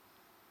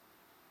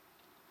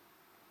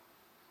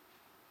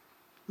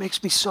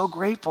 Makes me so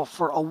grateful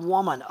for a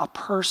woman, a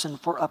person,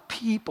 for a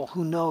people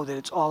who know that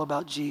it's all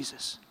about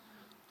Jesus.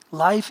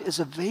 Life is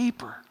a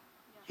vapor.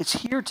 It's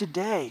here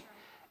today.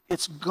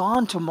 It's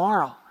gone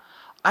tomorrow.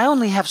 I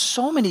only have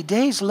so many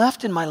days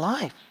left in my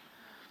life.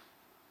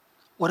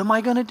 What am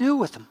I going to do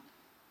with them?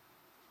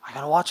 Am I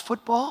going to watch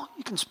football?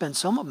 You can spend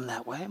some of them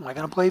that way. Am I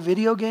going to play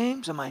video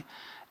games? Am I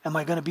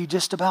going to be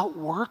just about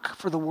work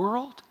for the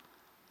world?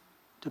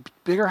 A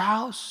bigger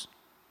house?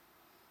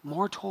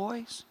 More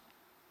toys?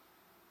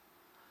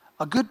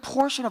 A good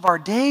portion of our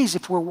days,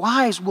 if we're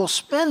wise, we'll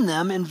spend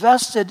them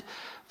invested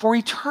for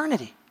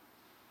eternity.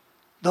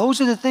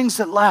 Those are the things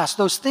that last.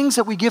 Those things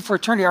that we give for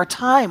eternity, our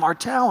time, our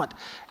talent,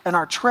 and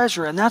our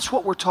treasure. And that's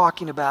what we're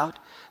talking about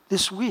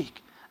this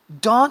week.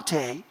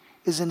 Dante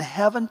is in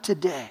heaven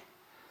today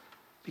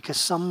because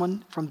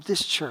someone from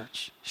this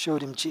church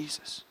showed him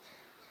Jesus.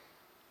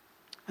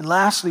 And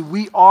lastly,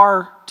 we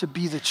are to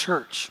be the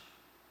church.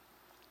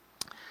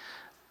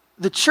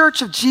 The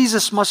church of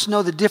Jesus must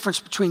know the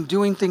difference between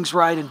doing things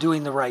right and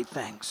doing the right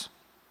things.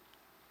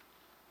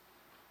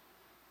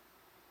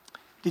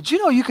 Did you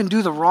know you can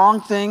do the wrong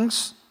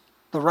things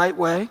the right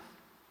way?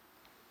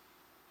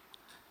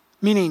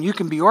 Meaning you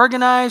can be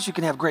organized, you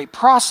can have great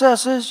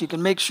processes, you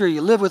can make sure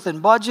you live within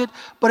budget,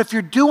 but if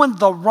you're doing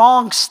the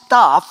wrong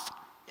stuff,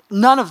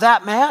 none of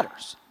that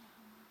matters.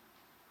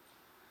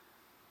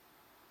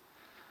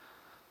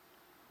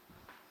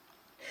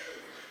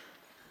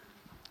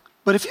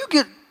 But if you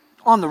get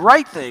on the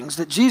right things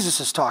that Jesus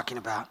is talking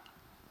about,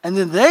 and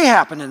then they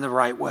happen in the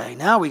right way,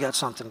 now we got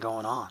something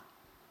going on.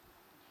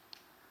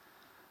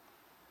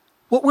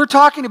 What we're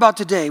talking about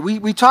today,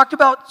 we talked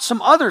about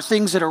some other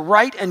things that are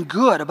right and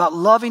good, about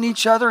loving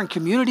each other and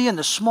community and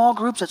the small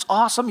groups. It's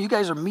awesome. You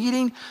guys are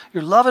meeting,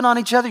 you're loving on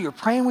each other, you're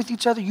praying with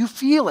each other, you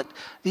feel it,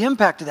 the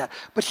impact of that.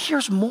 But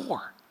here's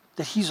more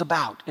that he's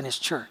about in his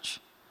church.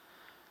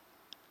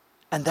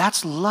 And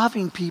that's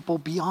loving people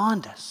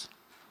beyond us.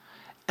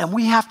 And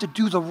we have to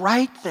do the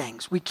right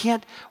things. We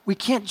can't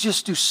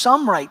just do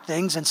some right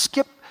things and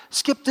skip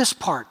this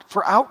part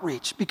for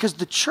outreach. Because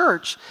the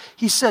church,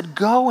 he said,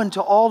 go into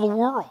all the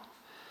world.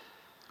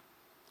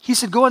 He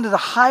said, go into the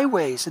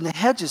highways and the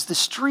hedges, the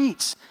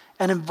streets,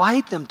 and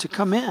invite them to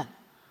come in.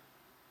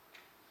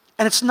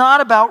 And it's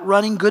not about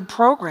running good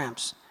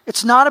programs.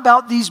 It's not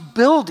about these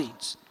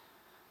buildings.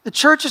 The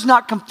church is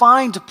not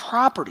confined to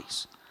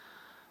properties.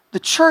 The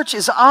church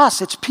is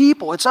us, it's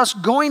people. It's us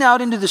going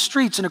out into the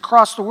streets and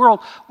across the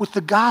world with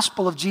the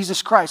gospel of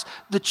Jesus Christ.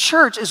 The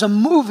church is a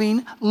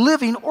moving,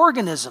 living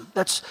organism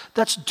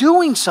that's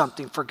doing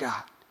something for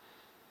God.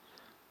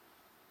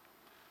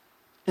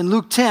 In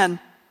Luke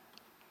 10,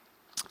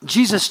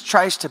 Jesus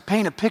tries to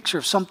paint a picture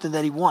of something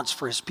that he wants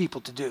for his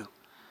people to do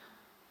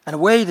and a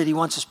way that he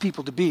wants his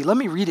people to be. Let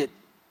me read it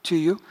to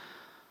you.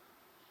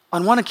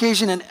 On one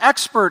occasion, an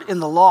expert in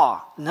the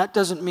law, and that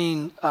doesn't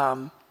mean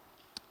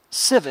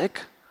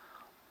civic,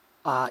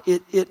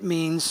 it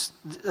means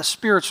a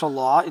spiritual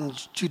law in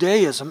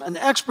Judaism. An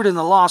expert in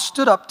the law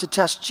stood up to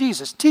test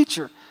Jesus.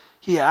 Teacher,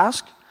 he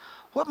asked,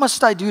 what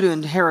must I do to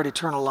inherit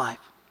eternal life?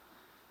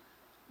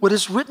 What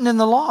is written in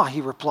the law,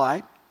 he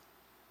replied.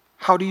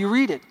 How do you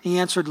read it? He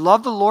answered,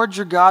 love the Lord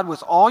your God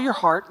with all your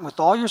heart, and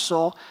with all your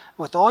soul,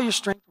 with all your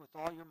strength, with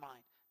all your mind.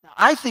 Now,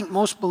 I think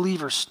most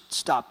believers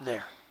stop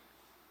there.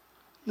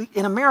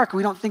 In America,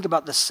 we don't think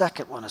about the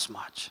second one as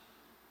much.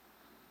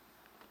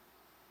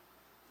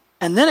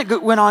 And then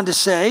it went on to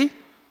say,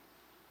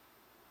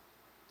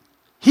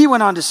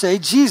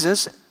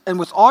 Jesus, and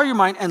with all your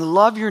mind, and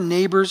love your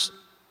neighbor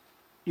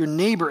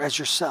as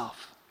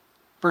yourself.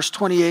 Verse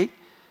 28,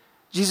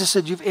 Jesus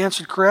said, you've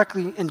answered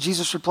correctly. And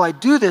Jesus replied,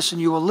 do this and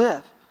you will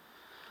live.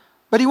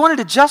 But he wanted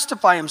to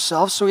justify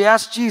himself, so he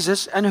asked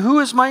Jesus, and who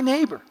is my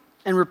neighbor?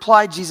 In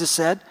reply, Jesus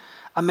said,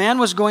 a man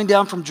was going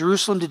down from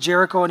Jerusalem to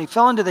Jericho, and he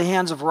fell into the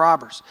hands of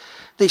robbers.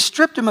 They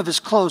stripped him of his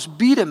clothes,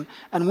 beat him,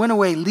 and went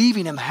away,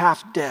 leaving him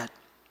half dead.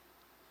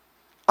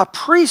 A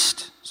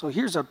priest, so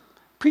here's a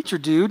preacher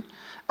dude,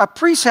 a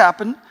priest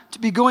happened to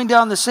be going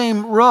down the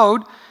same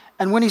road,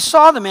 and when he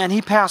saw the man,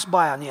 he passed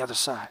by on the other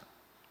side,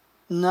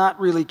 not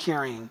really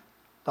carrying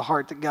the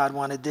heart that God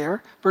wanted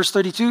there. Verse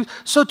 32,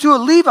 so to a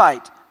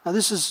Levite, now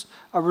this is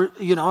a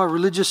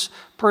religious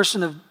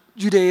person of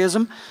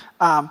Judaism,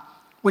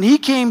 when he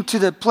came to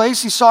the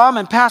place, he saw him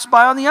and passed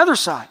by on the other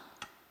side.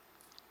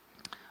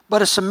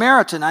 But a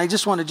Samaritan, I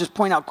just want to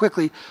point out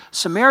quickly,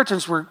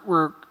 Samaritans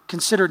were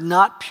considered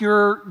not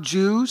pure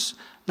Jews,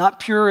 not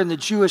pure in the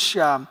Jewish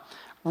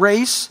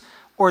race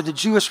or the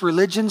Jewish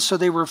religion, so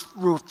they were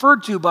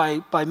referred to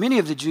by many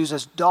of the Jews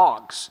as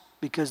dogs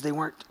because they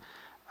weren't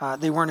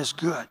as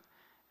good.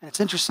 And it's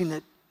interesting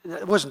that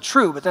it wasn't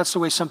true, but that's the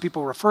way some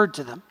people referred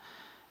to them.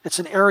 It's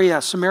an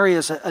area, Samaria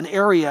is an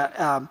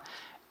area,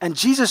 and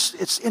Jesus,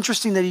 it's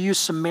interesting that he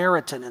used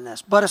Samaritan in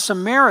this. But a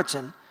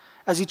Samaritan,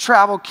 as he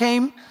traveled,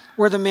 came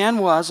where the man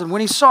was, and when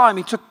he saw him,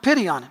 he took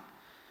pity on him.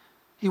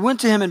 He went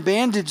to him and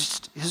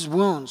bandaged his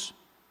wounds,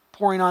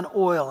 pouring on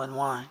oil and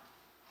wine.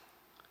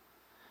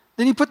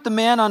 Then he put the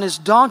man on his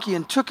donkey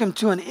and took him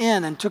to an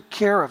inn and took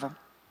care of him.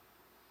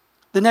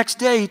 The next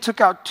day he took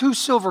out 2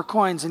 silver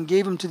coins and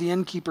gave them to the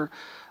innkeeper.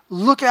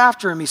 Look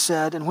after him, he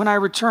said, and when I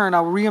return,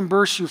 I will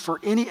reimburse you for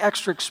any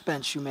extra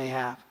expense you may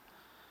have.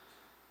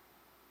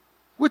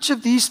 Which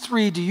of these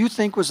 3 do you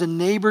think was a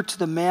neighbor to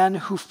the man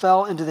who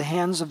fell into the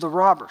hands of the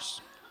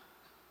robbers?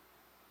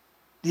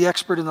 The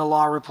expert in the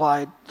law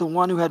replied, the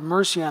one who had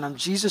mercy on him.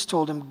 Jesus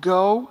told him,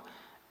 go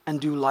and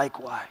do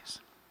likewise.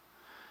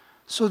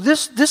 So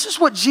this is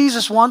what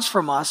Jesus wants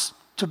from us,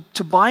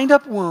 to bind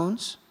up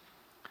wounds,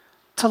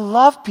 to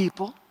love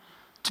people,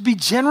 to be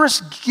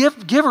generous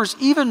givers,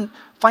 even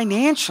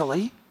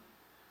financially,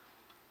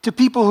 to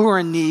people who are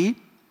in need,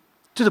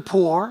 to the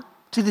poor,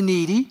 to the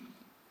needy,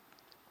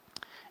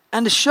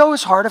 and to show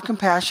his heart of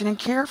compassion and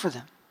care for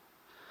them.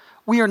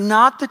 We are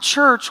not the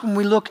church when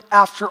we look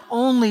after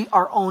only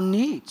our own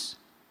needs.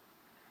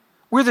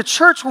 We're the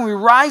church when we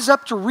rise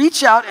up to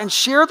reach out and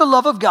share the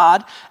love of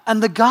God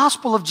and the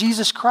gospel of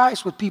Jesus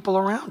Christ with people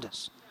around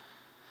us.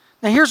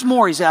 Now here's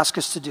more he's asked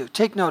us to do.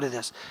 Take note of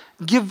this.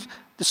 Give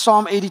the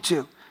Psalm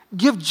 82.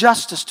 Give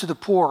justice to the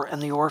poor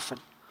and the orphan.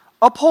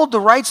 Uphold the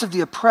rights of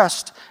the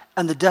oppressed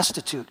and the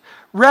destitute.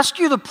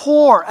 Rescue the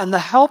poor and the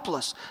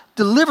helpless.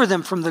 Deliver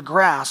them from the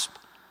grasp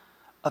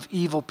of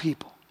evil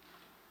people.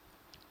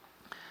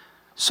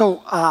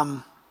 So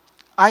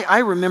I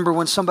remember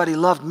when somebody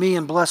loved me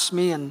and blessed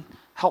me and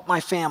helped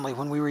my family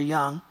when we were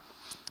young.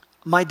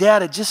 My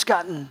dad had just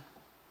gotten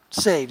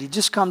saved. He'd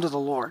just come to the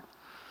Lord.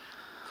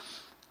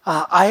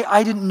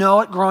 I didn't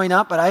know it growing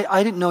up, but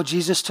I didn't know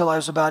Jesus till I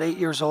was about 8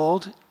 years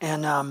old.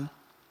 And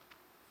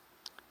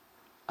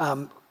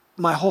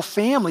my whole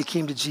family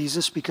came to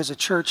Jesus because a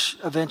church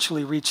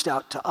eventually reached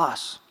out to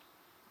us.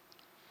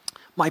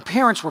 My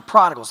parents were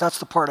prodigals. That's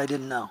the part I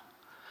didn't know.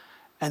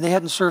 And they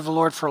hadn't served the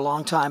Lord for a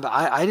long time, but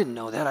I didn't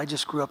know that. I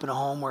just grew up in a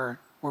home where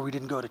we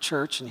didn't go to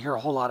church and hear a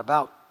whole lot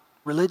about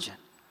religion.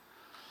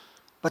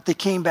 But they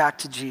came back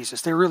to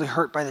Jesus. They were really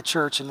hurt by the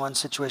church in one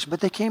situation, but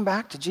they came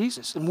back to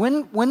Jesus. And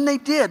when they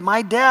did,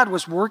 my dad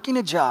was working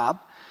a job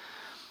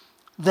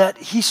that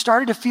he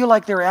started to feel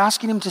like they were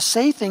asking him to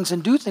say things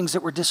and do things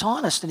that were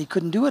dishonest, and he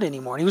couldn't do it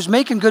anymore. And he was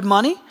making good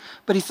money,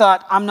 but he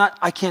thought,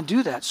 I can't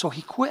do that. So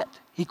he quit.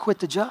 He quit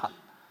the job.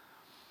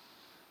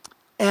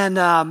 And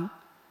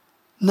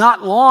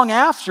not long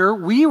after,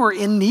 we were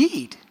in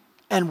need,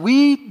 and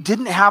we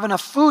didn't have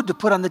enough food to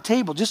put on the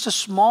table. Just a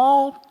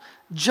small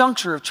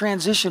juncture of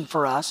transition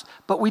for us,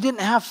 but we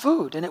didn't have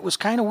food, and it was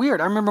kind of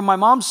weird. I remember my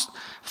mom's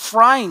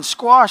frying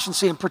squash and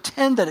saying,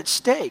 pretend that it's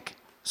steak.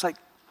 It's like,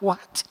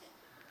 what?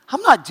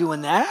 I'm not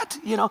doing that.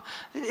 You know,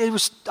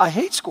 I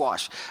hate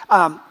squash.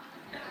 How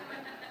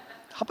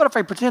about if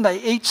I pretend I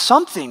ate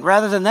something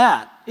rather than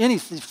that?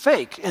 Anything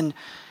fake. And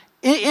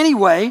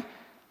anyway,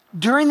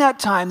 during that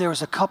time, there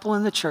was a couple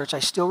in the church, I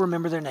still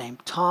remember their name,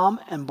 Tom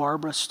and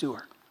Barbara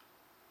Stewart.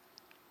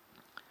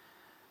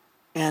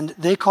 And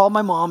they called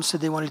my mom,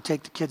 said they wanted to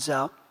take the kids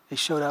out. They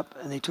showed up,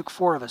 and they took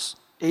 4 of us,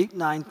 8,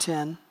 9, 10,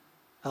 and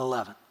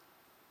 11.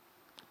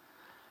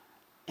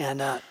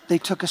 And they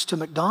took us to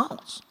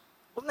McDonald's.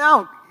 Well,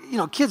 now, you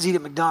know, kids eat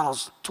at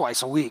McDonald's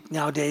twice a week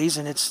nowadays,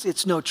 and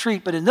it's no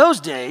treat. But in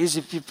those days,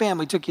 if your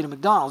family took you to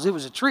McDonald's, it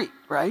was a treat,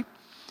 right?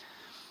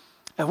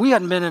 And we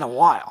hadn't been in a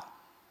while.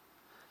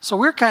 So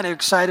we were kind of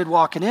excited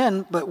walking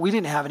in, but we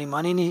didn't have any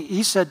money. And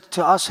he said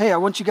to us, hey, I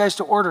want you guys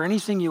to order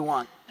anything you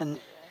want. And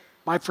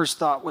my first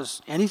thought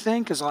was,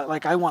 anything? Because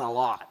I want a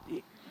lot.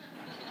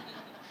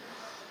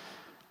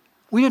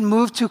 We didn't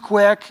move too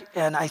quick,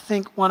 and I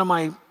think one of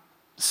my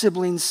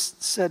siblings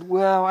said,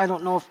 well, I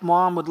don't know if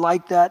Mom would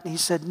like that. And he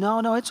said,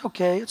 no, it's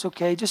okay.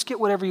 Just get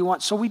whatever you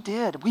want. So we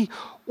did. We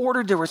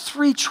ordered. There were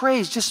 3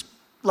 trays, just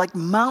like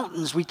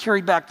mountains. We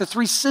carried back the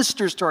 3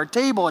 sisters to our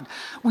table, and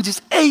we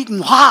just ate and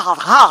you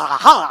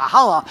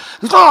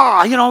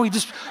know,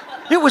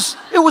 it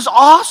was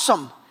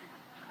awesome.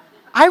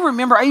 I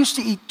remember I used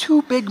to eat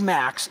 2 Big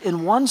Macs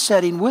in one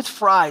setting with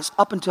fries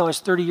up until I was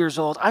 30 years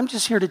old. I'm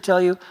just here to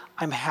tell you,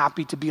 I'm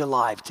happy to be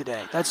alive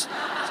today.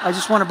 I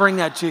just want to bring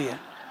that to you.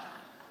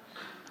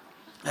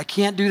 I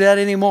can't do that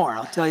anymore,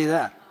 I'll tell you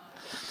that.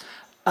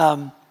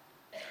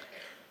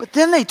 But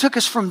then they took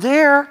us from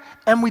there,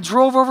 and we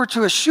drove over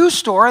to a shoe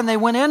store, and they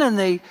went in and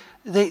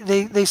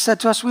they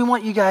said to us, we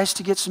want you guys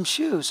to get some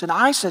shoes. And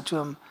I said to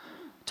them,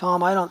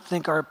 Tom, I don't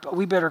think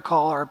we better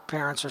call our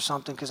parents or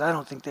something, because I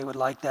don't think they would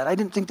like that. I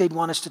didn't think they'd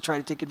want us to try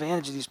to take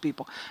advantage of these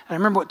people. And I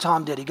remember what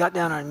Tom did. He got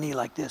down on a knee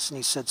like this, and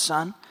he said,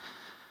 son,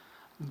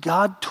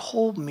 God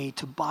told me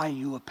to buy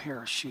you a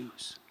pair of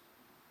shoes.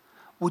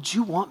 Would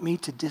you want me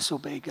to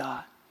disobey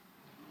God?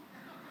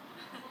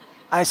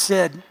 I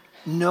said,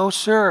 no,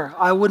 sir,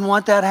 I wouldn't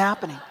want that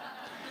happening.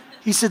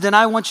 He said, then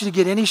I want you to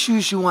get any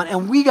shoes you want.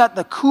 And we got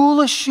the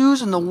coolest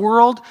shoes in the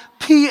world,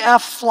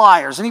 PF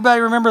Flyers.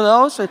 Anybody remember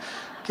those?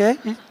 Okay,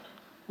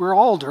 we're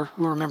older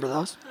who remember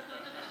those.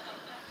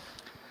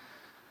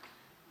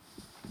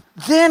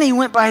 Then he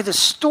went by the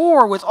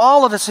store with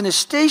all of us in his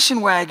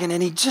station wagon,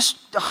 and he just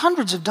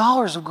hundreds of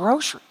dollars of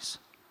groceries.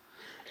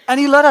 And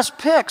he let us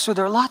pick, so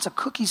there are lots of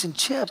cookies and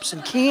chips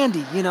and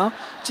candy, you know,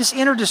 just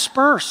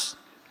interdisperse.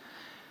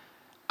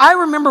 I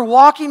remember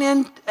walking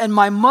in and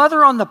my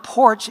mother on the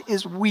porch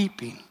is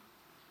weeping.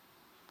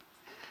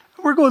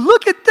 We're going,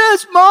 look at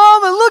this,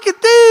 Mom, and look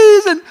at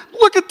these, and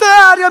look at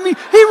that. I mean,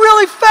 he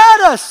really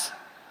fed us.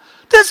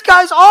 This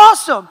guy's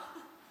awesome.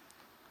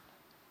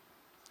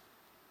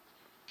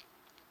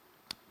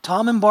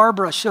 Tom and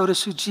Barbara showed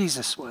us who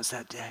Jesus was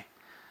that day.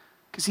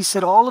 Because he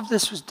said all of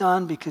this was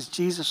done because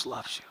Jesus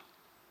loves you.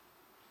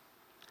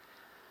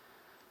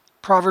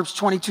 Proverbs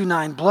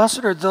 22:9,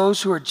 blessed are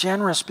those who are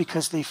generous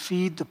because they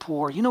feed the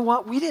poor. You know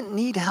what? We didn't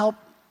need help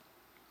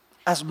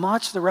as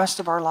much the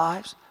rest of our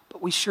lives,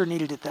 but we sure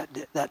needed it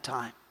that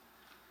time.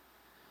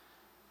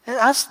 And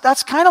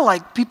that's kind of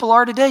like people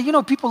are today. You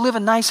know, people live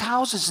in nice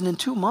houses, and in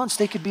 2 months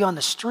they could be on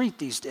the street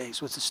these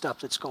days with the stuff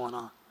that's going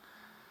on.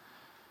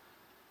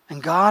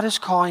 And God is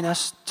calling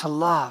us to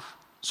love.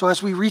 So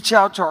as we reach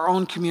out to our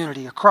own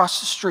community across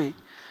the street,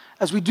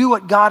 as we do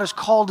what God has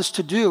called us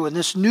to do, in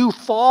this new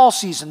fall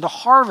season, the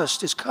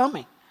harvest is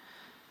coming.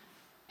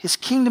 His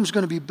kingdom's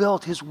going to be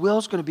built, His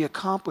will's going to be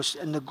accomplished,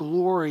 and the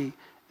glory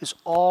is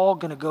all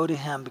going to go to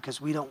Him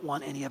because we don't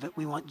want any of it.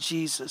 We want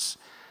Jesus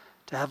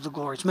to have the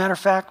glory. As a matter of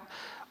fact,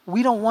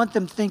 we don't want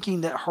them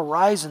thinking that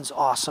Horizon's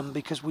awesome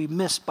because we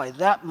miss by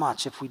that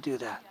much if we do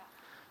that.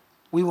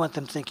 We want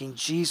them thinking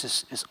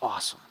Jesus is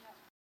awesome.